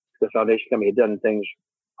the foundation company, had done things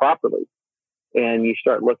properly. And you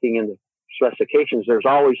start looking into specifications, there's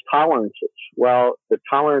always tolerances. Well, the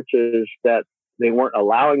tolerances that they weren't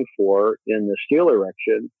allowing for in the steel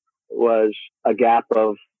erection was a gap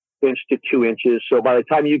of 1 to 2 inches. So by the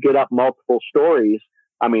time you get up multiple stories,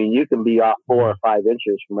 you can be off 4 or 5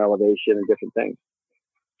 inches from elevation and different things.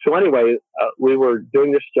 So anyway, we were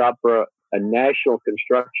doing this job for a national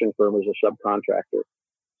construction firm as a subcontractor.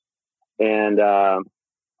 And I'll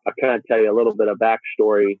kind of tell you a little bit of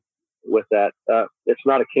backstory with that. It's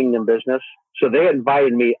not a kingdom business. So they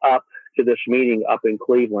invited me up to this meeting up in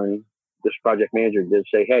Cleveland. This project manager did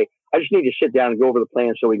say, hey, I just need to sit down and go over the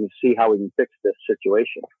plan so we can see how we can fix this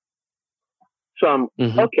situation. So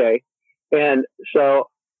I'm okay. And so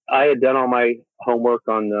I had done all my homework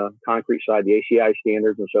on the concrete side, the ACI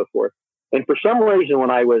standards and so forth. And for some reason,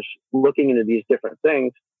 when I was looking into these different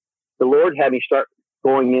things, the Lord had me start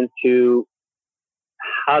going into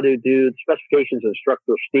how to do specifications of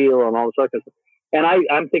structural steel and all this other stuff. And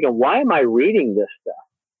I'm thinking, why am I reading this stuff?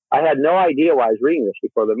 I had no idea why I was reading this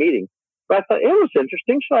before the meeting, but I thought it was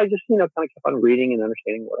interesting. So I just, kind of kept on reading and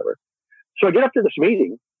understanding whatever. So I get up to this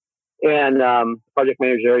meeting, and project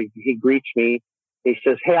manager there, he greets me. He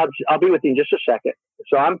says, hey, I'll be with you in just a second.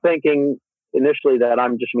 So I'm thinking initially that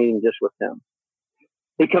I'm just meeting just with him.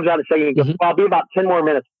 He comes out and says, he goes, well, I'll be about 10 more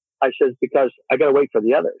minutes. I said, because I got to wait for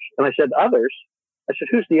the others. And I said, others? I said,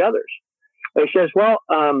 who's the others? And he says, well,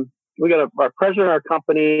 we got our president of our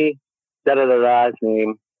company, his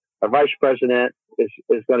name. Our vice president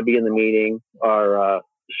is going to be in the meeting, our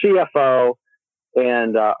CFO,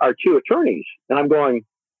 and our 2 attorneys. And I'm going,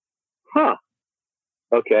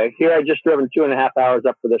 okay, here I just driven 2.5 hours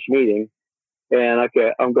up for this meeting. And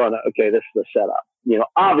I'm going, okay, this is the setup.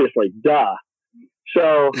 Obviously, duh.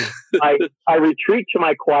 So I retreat to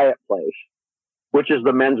my quiet place, which is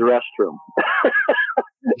the men's restroom.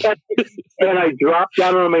 and I drop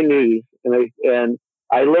down on my knees, and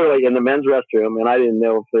I literally in the men's restroom, and I didn't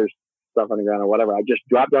know if there's stuff on the ground or whatever. I just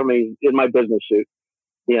dropped down in my business suit,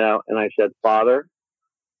 and I said, Father,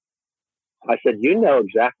 I said, you know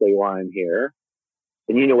exactly why I'm here,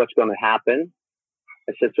 and you know what's going to happen.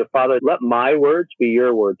 I said, so Father, let my words be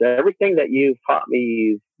your words. Everything that you've taught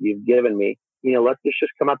me, you've given me, let this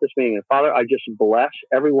just come out this meeting. And Father, I just bless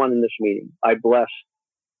everyone in this meeting. I bless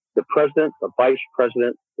the president, the vice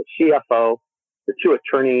president, the CFO, the 2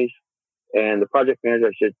 attorneys, and the project manager.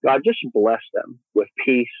 I said, God, just bless them with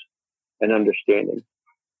peace and understanding.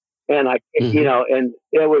 And and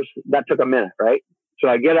that took a minute, right? So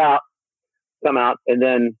I come out, and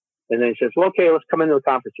then he says, well, okay, let's come into the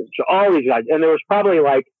conference room. So all these guys, and there was probably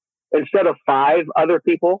instead of 5 other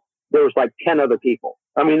people, there was 10 other people.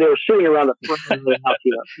 I mean, they were sitting around the front of the house,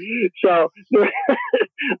 So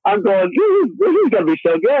I'm going, this is going to be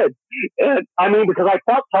so good. And I mean, because I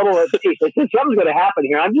felt total at peace. I said, something's going to happen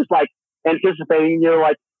here. I'm just like anticipating,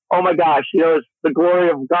 like, oh my gosh, is the glory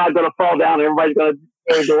of God going to fall down and everybody's going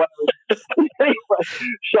to go away. Anyway,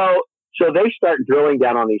 so they start drilling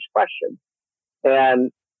down on these questions.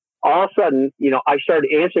 And all of a sudden, I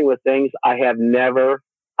started answering with things I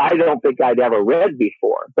don't think I'd ever read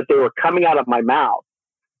before, but they were coming out of my mouth.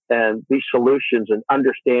 And these solutions and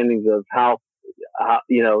understandings of how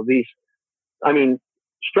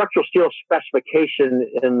structural steel specification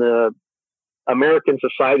in the American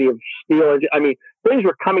Society of Steel. I mean, things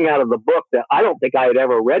were coming out of the book that I don't think I had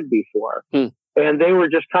ever read before. And they were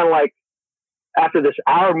just kind of like, after this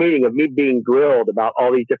hour meeting of me being grilled about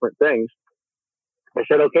all these different things, I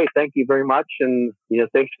said, okay, thank you very much. And,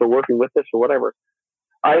 thanks for working with us or whatever.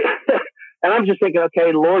 And I'm just thinking,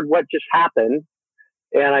 okay, Lord, what just happened?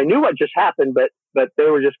 And I knew what just happened, but they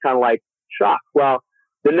were just kind of like shocked. Well,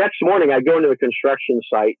 the next morning I go into the construction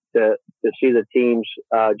site to see the teams,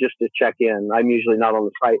 just to check in. I'm usually not on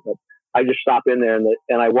the site, but I just stop in there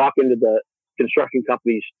and I walk into the construction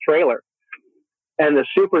company's trailer, and the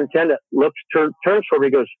superintendent turns toward me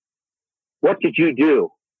and goes, "What did you do?"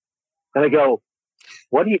 And I go,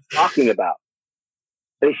 "What are you talking about?"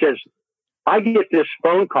 And he says, "I get this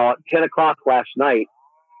phone call at 10 o'clock last night,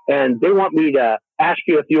 and they want me to ask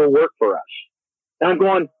you if you'll work for us." And I'm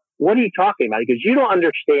going, "What are you talking about?" He goes, "You don't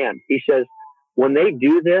understand." He says, "When they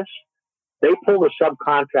do this, they pull the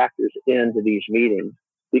subcontractors into these meetings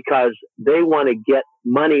because they want to get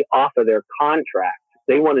money off of their contract.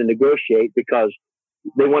 They want to negotiate because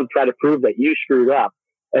they want to try to prove that you screwed up.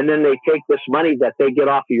 And then they take this money that they get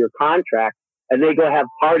off of your contract and they go have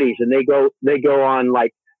parties and they go on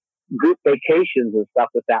like group vacations and stuff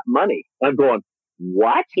with that money." I'm going,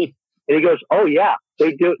 "What?" And he goes, "Oh yeah,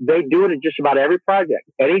 they do it in just about every project.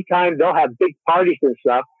 Anytime they'll have big parties and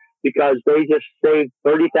stuff because they just save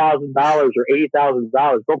 $30,000 or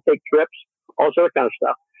 $80,000. They'll take trips, all sort of kind of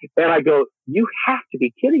stuff." And I go, "You have to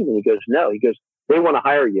be kidding me." He goes, "No." He goes, "They want to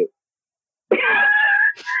hire you."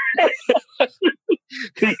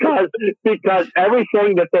 because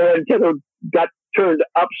everything that they intended got turned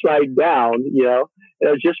upside down, and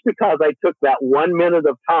it was just because I took that 1 minute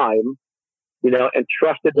of time, and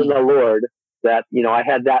trusted in the Lord that, I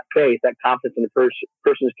had that faith, that confidence in the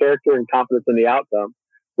person's character and confidence in the outcome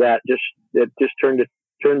that just turned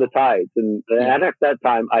the tides. And at that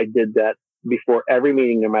time, I did that before every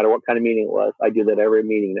meeting, no matter what kind of meeting it was. I do that every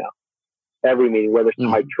meeting now. Every meeting, whether it's in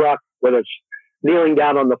my truck, whether it's kneeling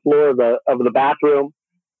down on the floor of the bathroom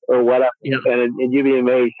or whatever. Yeah. And you'd be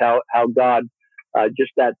amazed how God,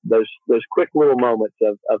 just those quick little moments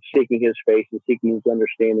of seeking His face and seeking His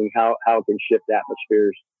understanding, how it can shift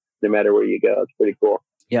atmospheres no matter where you go. It's pretty cool.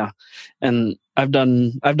 Yeah, and I've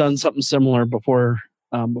done something similar before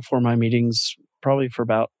my meetings, probably for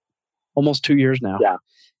about almost 2 years now. Yeah,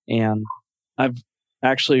 and I've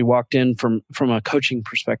actually walked in from a coaching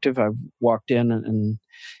perspective. I've walked in and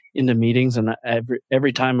into meetings, and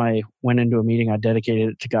every time I went into a meeting, I dedicated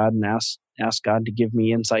it to God and asked God to give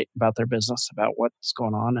me insight about their business, about what's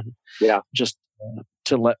going on, and just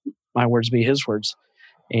to let my words be His words.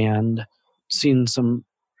 And seen some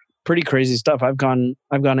pretty crazy stuff. I've gone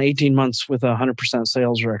 18 months with 100%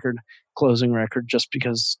 sales record, closing record, just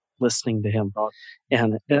because listening to Him.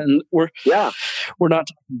 And we're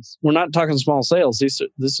not talking small sales.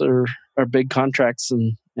 These are big contracts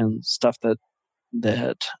and stuff that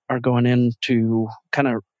are going in to kind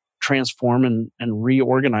of transform and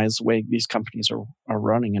reorganize the way these companies are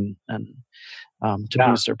running and to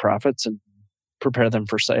boost their profits and prepare them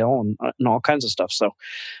for sale and all kinds of stuff. So,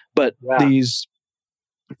 but these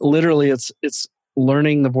literally it's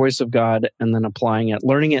learning the voice of God and then applying it,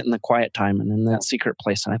 learning it in the quiet time and in that secret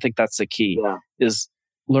place. And I think that's the key is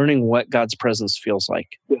learning what God's presence feels like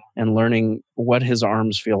and learning what His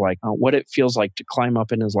arms feel like, what it feels like to climb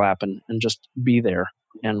up in His lap and just be there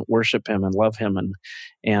and worship Him and love Him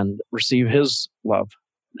and receive His love,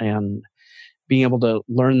 and being able to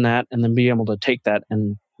learn that and then be able to take that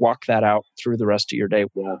and walk that out through the rest of your day.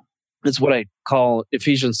 Yeah. It's what I call,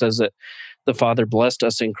 Ephesians says that the Father blessed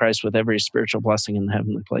us in Christ with every spiritual blessing in the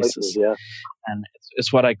heavenly places. Yeah. And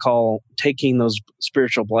it's what I call taking those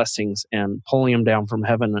spiritual blessings and pulling them down from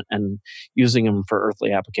heaven and using them for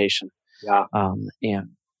earthly application. Yeah. And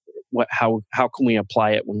how can we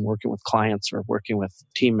apply it when working with clients or working with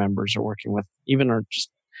team members or working with even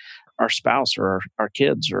our spouse or our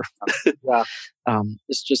kids or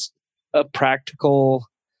it's just a practical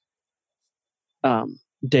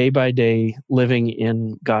day by day living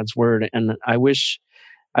in God's word. And I wish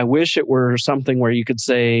I wish it were something where you could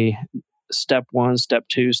say step 1, step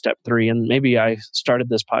 2, step 3. And maybe I started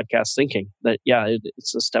this podcast thinking that,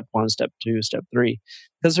 it's a step 1, step 2, step 3,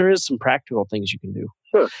 because there is some practical things you can do.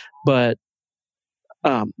 Sure. But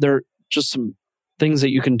there are just some things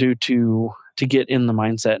that you can do to get in the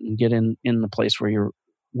mindset and get in the place where you're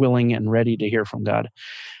willing and ready to hear from God.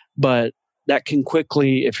 But that can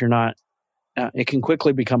quickly, if you're not, it can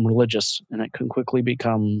quickly become religious, and it can quickly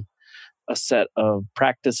become a set of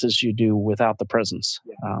practices you do without the presence,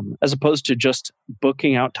 as opposed to just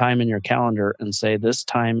booking out time in your calendar and say, this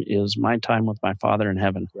time is my time with my Father in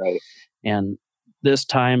heaven. Right. And this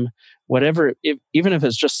time, whatever, even if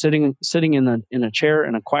it's just sitting in a chair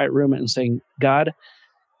in a quiet room and saying, God,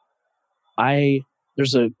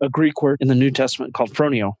 there's a Greek word in the New Testament called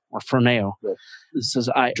phroneo or phroneo. Yes. It says,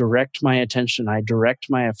 I direct my attention, I direct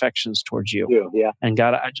my affections towards you. Yeah. And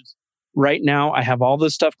God, right now I have all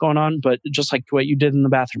this stuff going on, but just like what you did in the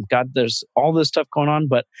bathroom, God, there's all this stuff going on,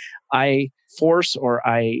 but I force or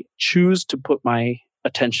I choose to put my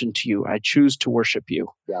attention to you. I choose to worship you.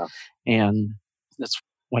 Yeah. And that's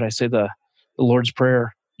what I say the Lord's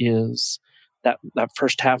Prayer is. That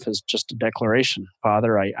first half is just a declaration.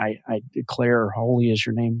 Father, I declare, holy is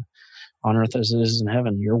your name on earth as it is in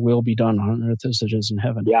heaven. Your will be done on earth as it is in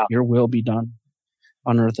heaven. Yeah. Your will be done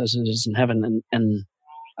on earth as it is in heaven. And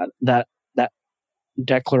that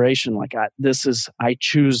declaration, I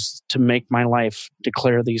choose to make my life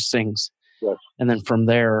declare these things. Yes. And then from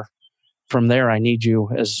there, I need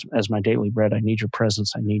you as my daily bread. I need your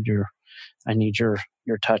presence. I need your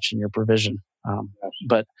touch and your provision.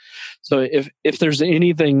 But so if there's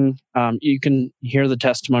anything, you can hear the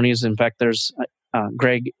testimonies. In fact, there's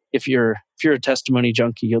Greg. If you're a testimony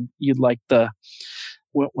junkie, you'd like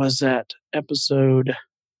what was that episode?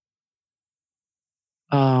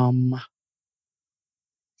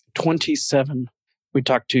 27. We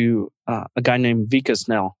talked to a guy named Vika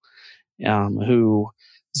Snell, who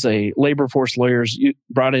is a labor force lawyer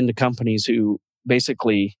brought into companies who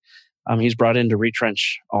basically he's brought in to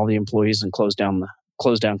retrench all the employees and close down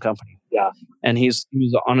company. Yeah. And he was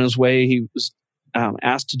on his way. He was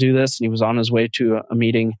asked to do this, and he was on his way to a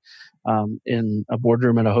meeting in a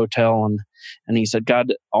boardroom at a hotel, and he said,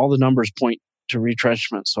 God, all the numbers point to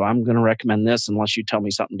retrenchment, so I'm going to recommend this unless you tell me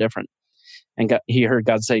something different. And he heard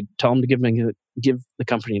God say, tell him to give the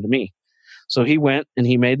company to me. So he went and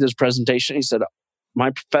he made this presentation. He said,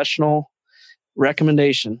 my professional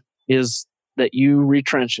recommendation is that you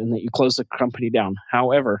retrench and that you close the company down.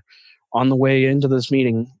 However, on the way into this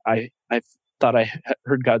meeting, I thought I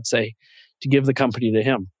heard God say to give the company to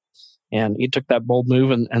him. And he took that bold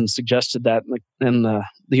move and suggested that. And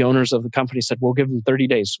the owners of the company said, we'll give them 30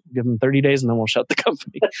 days. Give them 30 days and then we'll shut the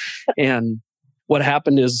company. And what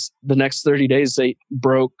happened is the next 30 days, they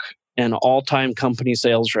broke an all-time company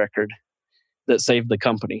sales record that saved the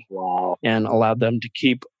company. Wow. And allowed them to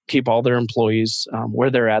keep all their employees where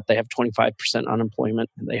they're at. They have 25% unemployment,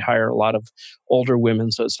 and they hire a lot of older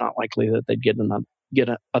women, so it's not likely that they'd get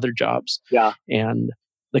other jobs. Yeah. And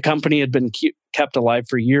the company had been kept alive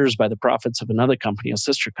for years by the profits of another company, a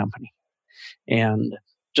sister company, and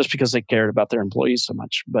just because they cared about their employees so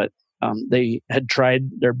much. But they had tried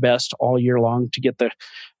their best all year long to get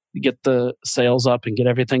the sales up and get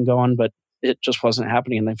everything going, but it just wasn't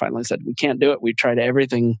happening. And they finally said, we can't do it. We tried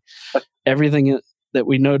everything that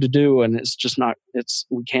we know to do, and it's just not.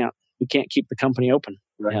 We can't keep the company open.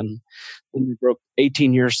 Right. And then we broke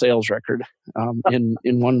 18-year sales record in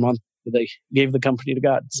 1 month. They gave the company to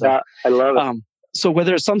God. So I love it. So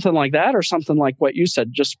whether it's something like that or something like what you said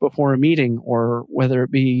just before a meeting, or whether it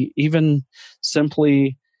be even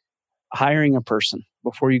simply hiring a person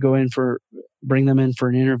before you bring them in for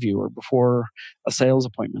an interview or before a sales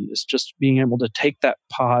appointment, it's just being able to take that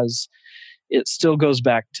pause. It still goes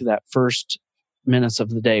back to that first minutes of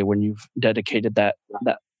the day when you've dedicated that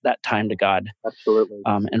time to God. Absolutely.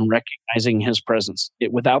 And recognizing his presence.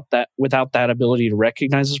 Without that ability to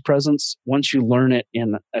recognize his presence, once you learn it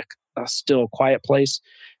in a still quiet place,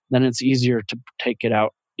 then it's easier to take it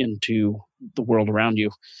out into the world around you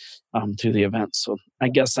through the events. So I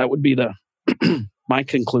guess that would be my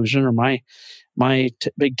conclusion, or my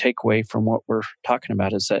big takeaway from what we're talking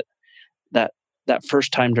about, is that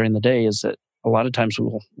first time during the day is that a lot of times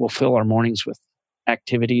we'll fill our mornings with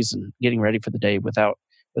activities and getting ready for the day without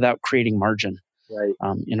creating margin. Right.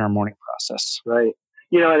 In our morning process. Right.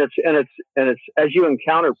 And it's as you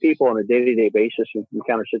encounter people on a day-to-day basis, you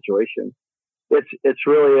encounter situations, it's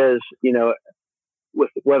really is, with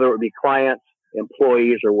whether it be clients,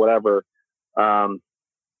 employees, or whatever,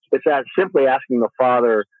 it's that simply asking the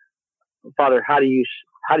Father, how do you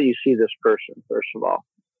see this person, first of all?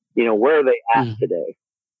 Where are they at today?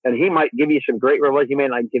 And he might give you some great revelation. He may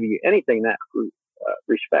not give you anything in that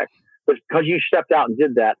respect. But because you stepped out and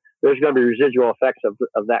did that, there's going to be residual effects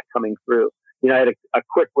of that coming through. You know, I had a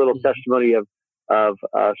quick little testimony of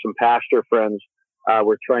some pastor friends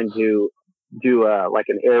were trying to do like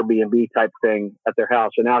an Airbnb type thing at their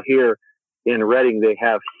house. And out here in Redding, they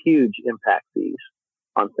have huge impact fees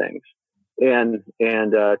on things. And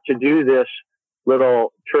to do this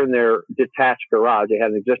little, turn their detached garage, they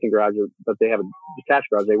had an existing garage, but they have a detached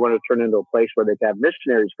garage. They wanted to turn into a place where they could have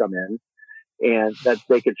missionaries come in and that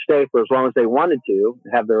they could stay for as long as they wanted to,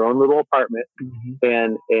 have their own little apartment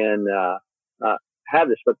and have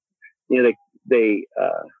this. But, you know, they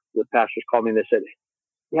the pastors called me and they said,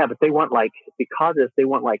 yeah, but they want because of this, they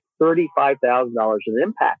want like $35,000 in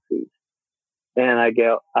impact fees. And I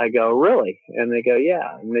go, really? And they go,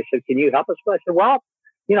 yeah. And they said, can you help us? I said, well,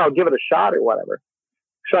 you know, I'll give it a shot or whatever.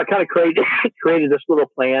 So I kind of created this little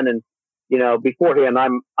plan. And, you know, beforehand,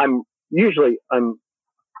 I'm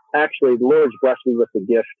actually, the Lord's blessed me with the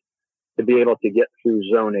gift to be able to get through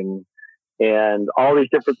zoning and all these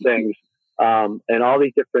different things, and all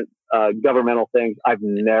these different governmental things. I've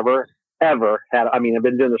never, ever had, I mean, I've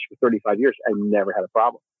been doing this for 35 years. I've never had a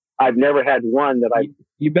problem. I've never had one that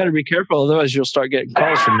You better be careful, otherwise you'll start getting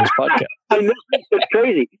calls from this podcast. I know, it's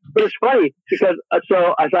crazy, but it's funny because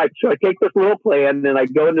so I take this little plan and I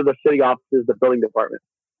go into the city offices, the building department,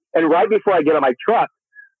 and right before I get on my truck,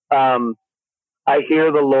 I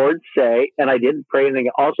hear the Lord say, and I didn't pray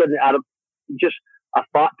anything. All of a sudden, out of just a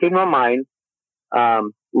thought came to my mind,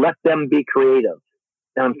 let them be creative.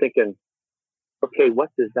 And I'm thinking, okay, what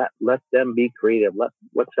does that let them be creative?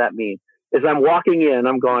 What's that mean? As I'm walking in,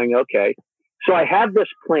 I'm going, okay. So I have this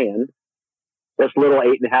plan, this little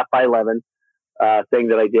 8.5 by 11 thing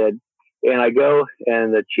that I did. And I go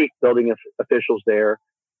and the chief building official's there.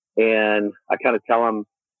 And I kind of tell him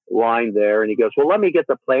line there. And he goes, well, let me get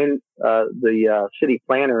the plan, the city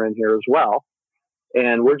planner in here as well.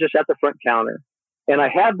 And we're just at the front counter. And I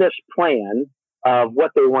have this plan of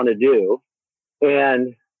what they want to do.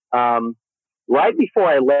 And right before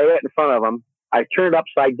I lay it in front of them, I turn it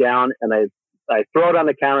upside down and I throw it on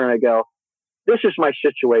the counter and I go, this is my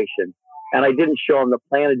situation. And I didn't show them the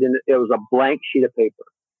plan. It was a blank sheet of paper,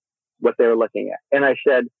 what they were looking at. And I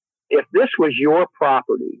said, if this was your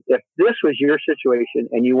property, if this was your situation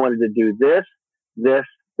and you wanted to do this, this,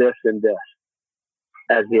 this, and this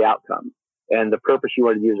as the outcome and the purpose you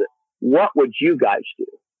wanted to use it, what would you guys do?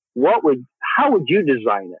 How would you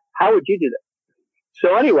design it? How would you do that?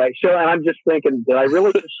 So anyway, and I'm just thinking, did I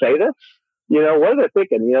really just say this? You know, what are they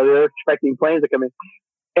thinking? You know, they're expecting planes to come in.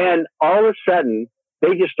 And all of a sudden,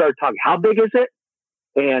 they just start talking. How big is it?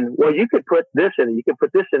 And, well, you could put this in it. You could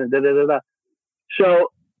put this in it. Da, da, da, da.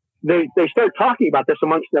 So they start talking about this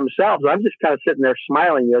amongst themselves. I'm just kind of sitting there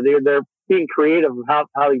smiling. You know, they're being creative of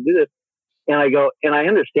how they do this. And I go, and I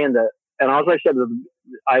understand that. And as I said,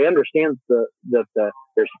 I understand that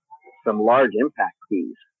there's some large impact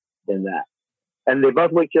fees in that. And they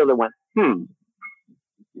both looked at each other and went,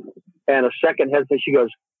 And a second hesitation, she goes,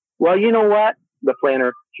 well, you know what? The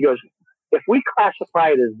planner, she goes, if we classify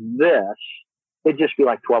it as this, it'd just be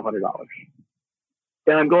like $1,200.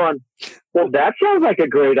 And I'm going, well, that sounds like a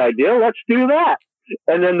great idea. Let's do that.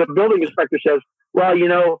 And then the building inspector says, well, you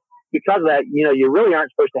know, because of that, you know, you really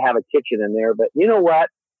aren't supposed to have a kitchen in there. But you know what?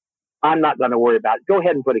 I'm not going to worry about it. Go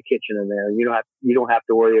ahead and put a kitchen in there. You don't have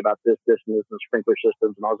to worry about this, and this, and sprinkler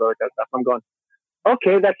systems and all that other kind of stuff. I'm going,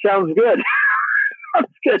 okay, that sounds good.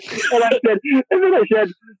 That's good. And then I said,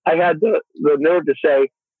 I had the nerve to say,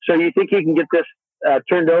 so you think you can get this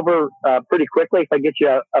turned over pretty quickly if I get you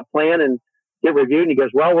a plan and get reviewed? And he goes,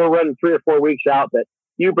 well, we're running 3 or 4 weeks out, but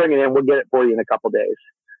you bring it in, we'll get it for you in a couple of days.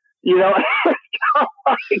 You know,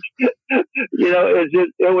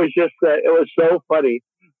 it was so funny.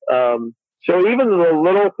 So even the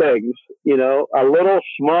little things, you know, a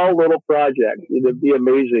small little project, it'd be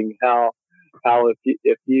amazing how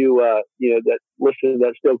if you that listen to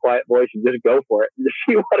that still quiet voice and just go for it and just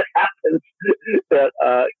see what happens.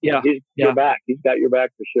 Your back. He's got your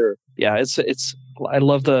back for sure. Yeah, it's. I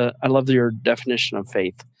love your definition of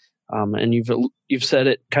faith, and you've said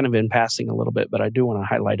it kind of in passing a little bit, but I do want to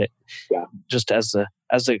highlight it. Yeah. Just as the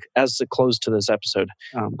close to this episode,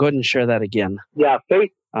 go ahead and share that again. Yeah,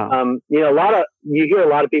 faith. You know, you hear a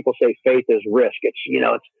lot of people say faith is risk. It's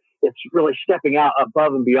really stepping out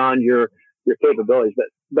above and beyond your capabilities,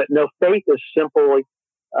 but no, faith is simply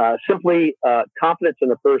confidence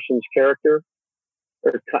in a person's character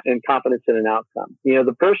and confidence in an outcome. You know,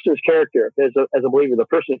 the person's character, as a believer, the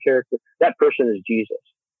person's character, that person is Jesus.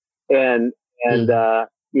 And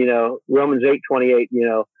you know, Romans 8:28, you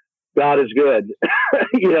know, God is good,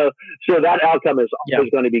 so that outcome is always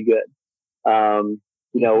going to be good. And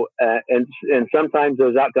sometimes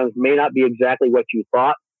those outcomes may not be exactly what you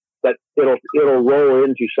thought, but it'll roll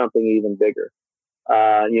into something even bigger.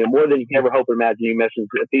 More than you can ever hope or imagine. You mentioned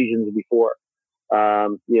Ephesians before, I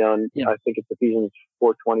think it's Ephesians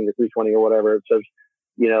 4:20 or 3:20 or whatever. It says,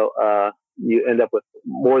 you end up with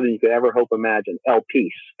more than you could ever hope or imagine.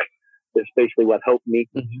 Peace is basically what hope means.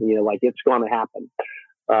 Like it's going to happen.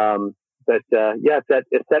 It's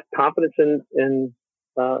that confidence in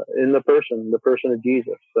the person of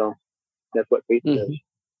Jesus. So that's what faith is.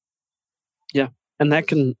 Yeah, and that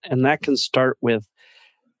can start with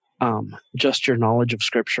just your knowledge of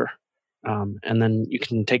Scripture, and then you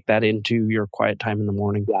can take that into your quiet time in the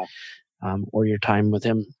morning, or your time with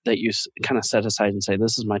Him that you kind of set aside and say,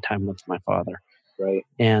 "This is my time with my Father." Right,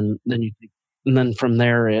 and then from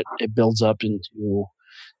there it builds up into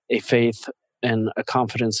a faith and a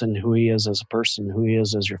confidence in who He is as a person, who He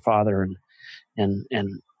is as your Father, and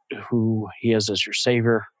who He is as your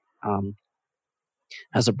Savior,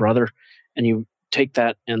 as a brother. And you take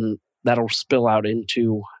that, and that'll spill out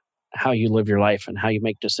into how you live your life and how you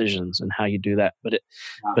make decisions and how you do that. But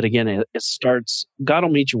again, it starts. God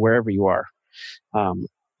will meet you wherever you are.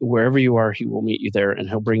 Wherever you are, He will meet you there, and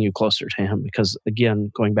He'll bring you closer to Him. Because again,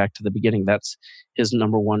 going back to the beginning, that's His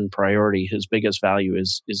number one priority. His biggest value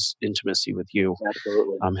is intimacy with you.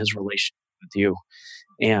 Absolutely. His relationship with you.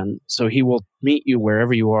 And so He will meet you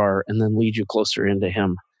wherever you are and then lead you closer into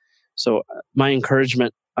Him. So my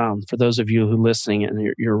encouragement for those of you who are listening and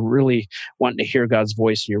you're really wanting to hear God's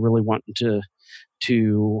voice, and you're really wanting to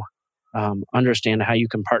understand how you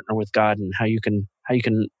can partner with God and how you can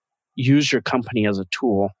use your company as a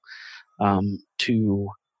tool to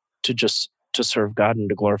serve God and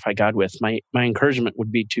to glorify God with. My encouragement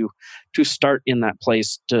would be to start in that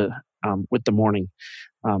place with the morning,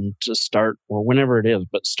 to start, or whenever it is,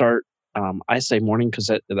 but start. I say morning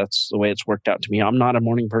because that's the way it's worked out to me. I'm not a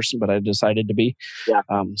morning person, but I decided to be. Yeah.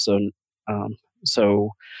 So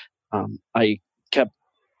I kept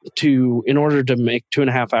in order to make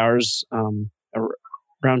 2.5 hours,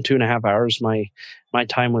 around 2.5 hours, my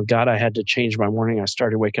time with God, I had to change my morning. I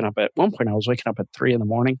started waking up at one point. I was waking up at 3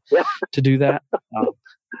 a.m. to do that.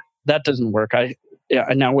 That doesn't work. I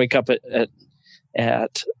now wake up at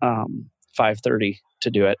 5:30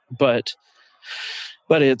 to do it, but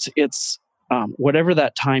it's whatever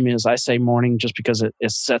that time is. I say morning just because it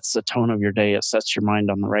sets the tone of your day. It sets your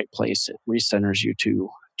mind on the right place. It recenters you to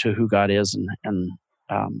who God is and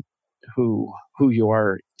who you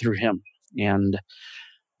are through Him. And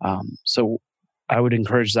so I would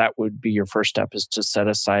encourage that would be your first step, is to set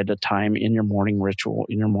aside a time in your morning ritual,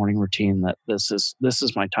 in your morning routine, that this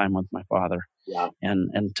is my time with my Father. Yeah.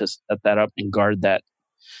 And to set that up and guard that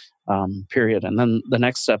period. And then the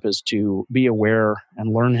next step is to be aware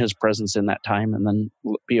and learn His presence in that time, and then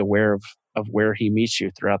be aware of where He meets you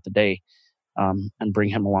throughout the day, and bring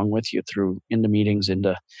Him along with you into meetings,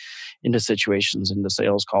 into situations, into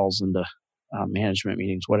sales calls, into management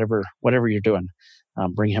meetings, whatever you're doing,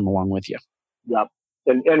 bring Him along with you. Yep.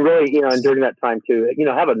 And really, and during that time too,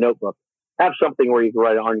 have a notebook, have something where you can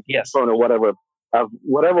write on your phone or whatever,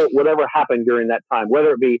 whatever happened during that time,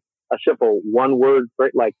 whether it be a simple one word,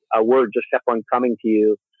 like a word just kept on coming to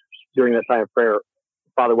you during that time of prayer.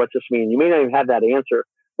 Father, what's this mean? You may not even have that answer,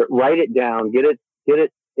 but write it down, get it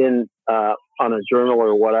in on a journal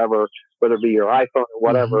or whatever, whether it be your iPhone or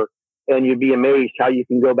whatever, and you'd be amazed how you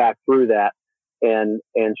can go back through that and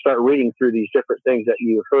start reading through these different things that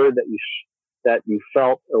you heard, that you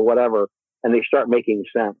felt or whatever, and they start making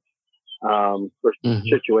sense for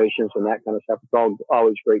situations and that kind of stuff. It's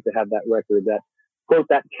always great to have that record, that quote,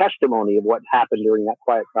 that testimony of what happened during that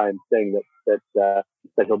quiet time thing, that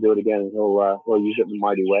He'll do it again, and He'll use it in a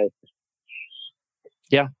mighty way.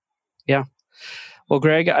 Yeah. Well,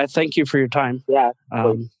 Greg, I thank you for your time. Yeah.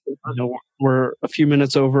 We're a few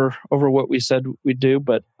minutes over what we said we'd do,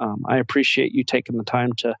 but I appreciate you taking the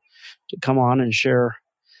time to come on and share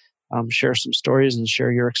some stories and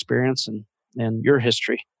share your experience and your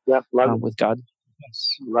history. Yeah, with God.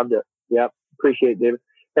 Yes. Loved it. Yeah, appreciate it, David.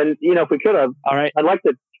 And if we could have, all right, I'd like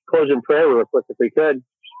to close in prayer real quick if we could.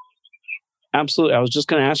 Absolutely. I was just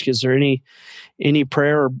going to ask you: is there any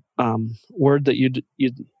prayer or word that you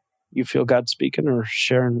feel God speaking or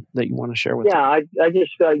sharing that you want to share with? Yeah, I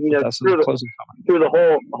just through the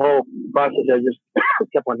whole process, I just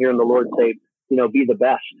kept on hearing the Lord say, be the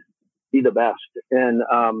best, and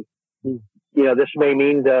this may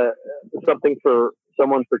mean something for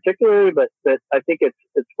someone particularly, but I think it's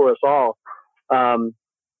for us all.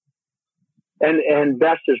 And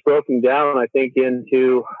best is broken down, I think,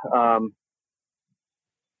 into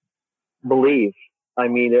believe. I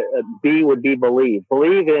mean, B would be believe.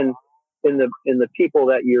 Believe in the people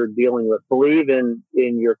that you're dealing with. Believe in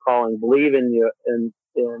your calling. Believe in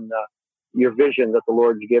your vision that the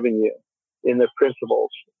Lord's given you, in the principles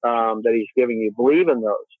that He's giving you. Believe in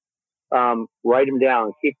those. Write them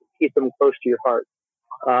down. Keep them close to your heart.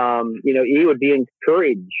 E would be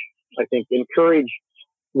encourage. I think encourage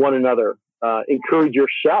one another. Encourage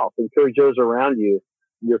yourself. Encourage those around you,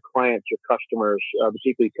 your clients, your customers, the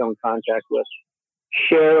people you come in contact with.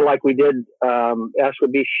 Share like we did. S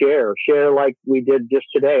would be share. Share like we did just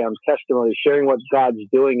today on testimony, sharing what God's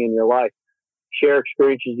doing in your life. Share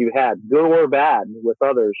experiences you had, good or bad, with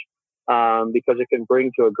others, because it can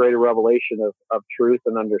bring to a greater revelation of truth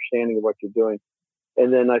and understanding of what you're doing.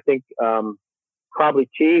 And then I think probably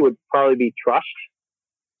T would probably be trust.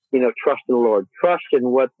 Trust in the Lord. Trust in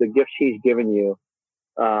what the gifts He's given you,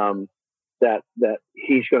 that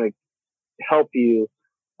He's going to help you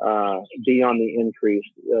be on the increase,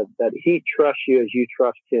 that He trusts you as you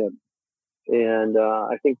trust Him. And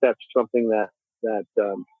I think that's something that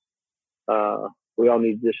we all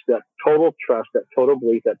need, just that total trust, that total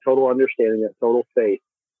belief, that total understanding, that total faith,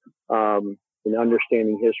 in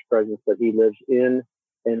understanding His presence, that He lives in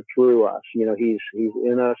and through us. He's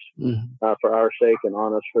in us for our sake and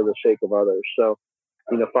on us for the sake of others. So,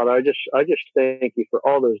 Father, I just thank You for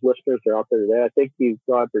all those listeners that are out there today. I thank You,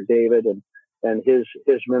 God, for David and his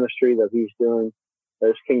ministry that he's doing.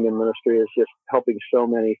 His kingdom ministry is just helping so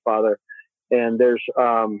many, Father. And there's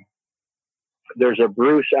a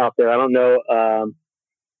Bruce out there. I don't know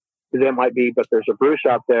who that might be, but there's a Bruce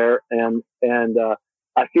out there, and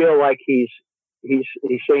I feel like he's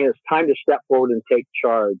saying it's time to step forward and take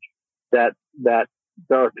charge. That there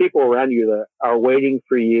are people around you that are waiting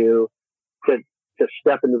for you to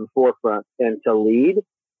step into the forefront and to lead.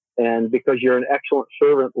 And because you're an excellent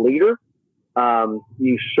servant leader,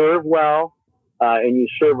 you serve well, and you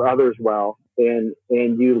serve others well, and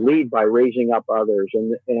you lead by raising up others,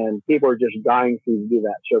 and people are just dying for you to do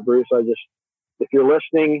that. So Bruce, if you're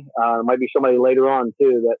listening, there might be somebody later on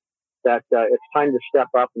too, that it's time to step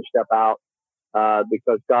up and step out,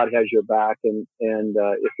 because God has your back. And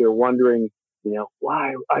if you're wondering,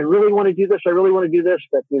 why I really want to do this, but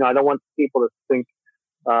I don't want people to think,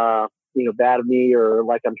 bad of me or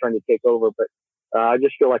like I'm trying to take over, but I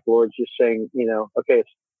just feel like the Lord's just saying, okay, it's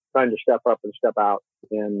time to step up and step out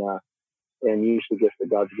and use the gift that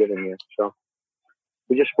God's given you. So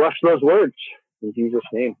we just bless those words in Jesus'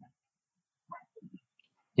 name.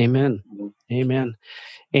 Amen. Amen.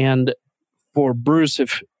 And for Bruce,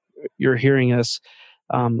 if you're hearing us,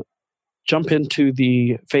 jump into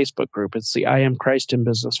the Facebook group. It's the I Am Christ in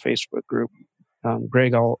Business Facebook group.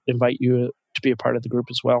 Greg, I'll invite you to be a part of the group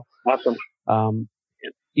as well. Awesome.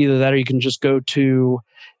 Either that, or you can just go to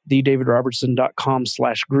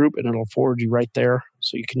thedavidrobertson.com/group, and it'll forward you right there.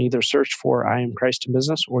 So you can either search for I Am Christ in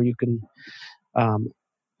Business, or you can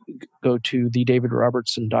go to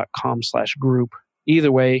thedavidrobertson.com/group.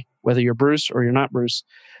 Either way, whether you're Bruce or you're not Bruce,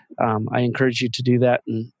 I encourage you to do that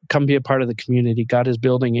and come be a part of the community. God is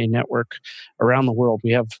building a network around the world.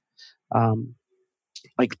 We have,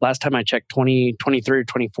 like last time I checked, 23 or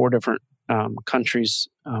 24 different countries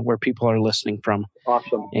where people are listening from.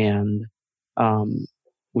 Awesome. And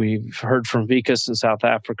we've heard from Vikas in South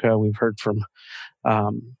Africa. We've heard from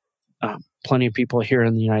plenty of people here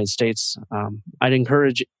in the United States. I'd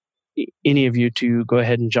encourage any of you to go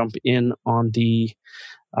ahead and jump in on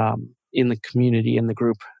in the community, in the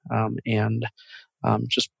group, and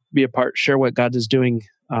just be a part, share what God is doing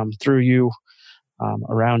through you,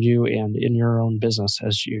 around you, and in your own business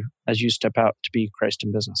as you step out to be Christ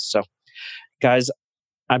in business. So, guys,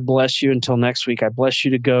 I bless you until next week. I bless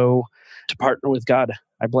you to go to partner with God.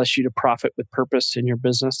 I bless you to profit with purpose in your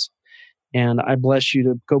business. And I bless you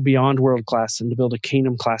to go beyond world class and to build a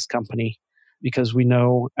kingdom class company, because we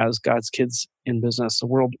know as God's kids in business,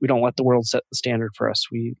 we don't let the world set the standard for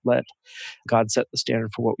us. We let God set the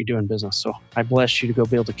standard for what we do in business. So I bless you to go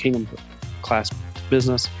build a kingdom class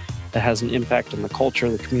business that has an impact on the culture,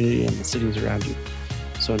 the community, and the cities around you.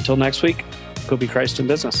 So until next week, go be Christ in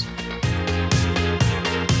business.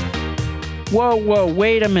 Whoa,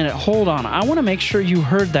 wait a minute. Hold on. I want to make sure you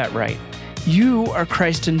heard that right. You are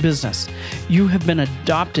Christ in business. You have been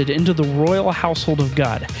adopted into the royal household of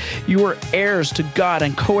God. You are heirs to God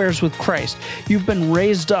and co-heirs with Christ. You've been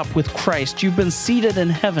raised up with Christ. You've been seated in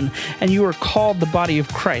heaven, and you are called the body of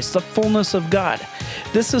Christ, the fullness of God.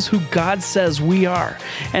 This is who God says we are.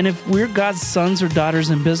 And if we're God's sons or daughters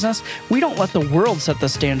in business, we don't let the world set the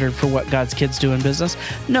standard for what God's kids do in business.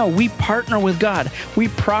 No, we partner with God. We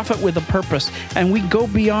profit with a purpose, and we go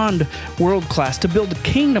beyond world class to build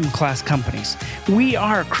kingdom class companies. We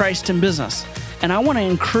are Christ in business. And I want to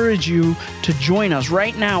encourage you to join us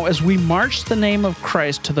right now as we march the name of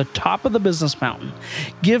Christ to the top of the business mountain.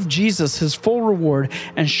 Give Jesus his full reward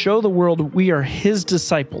and show the world we are his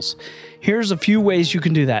disciples. Here's a few ways you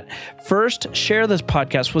can do that. First, share this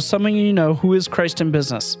podcast with someone you know who is Christ in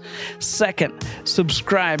business. Second,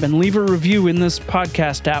 subscribe and leave a review in this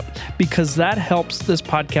podcast app because that helps this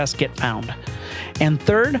podcast get found. And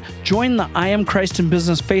third, join the I Am Christ in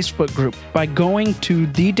Business Facebook group by going to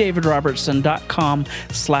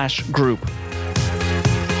thedavidrobertson.com/group.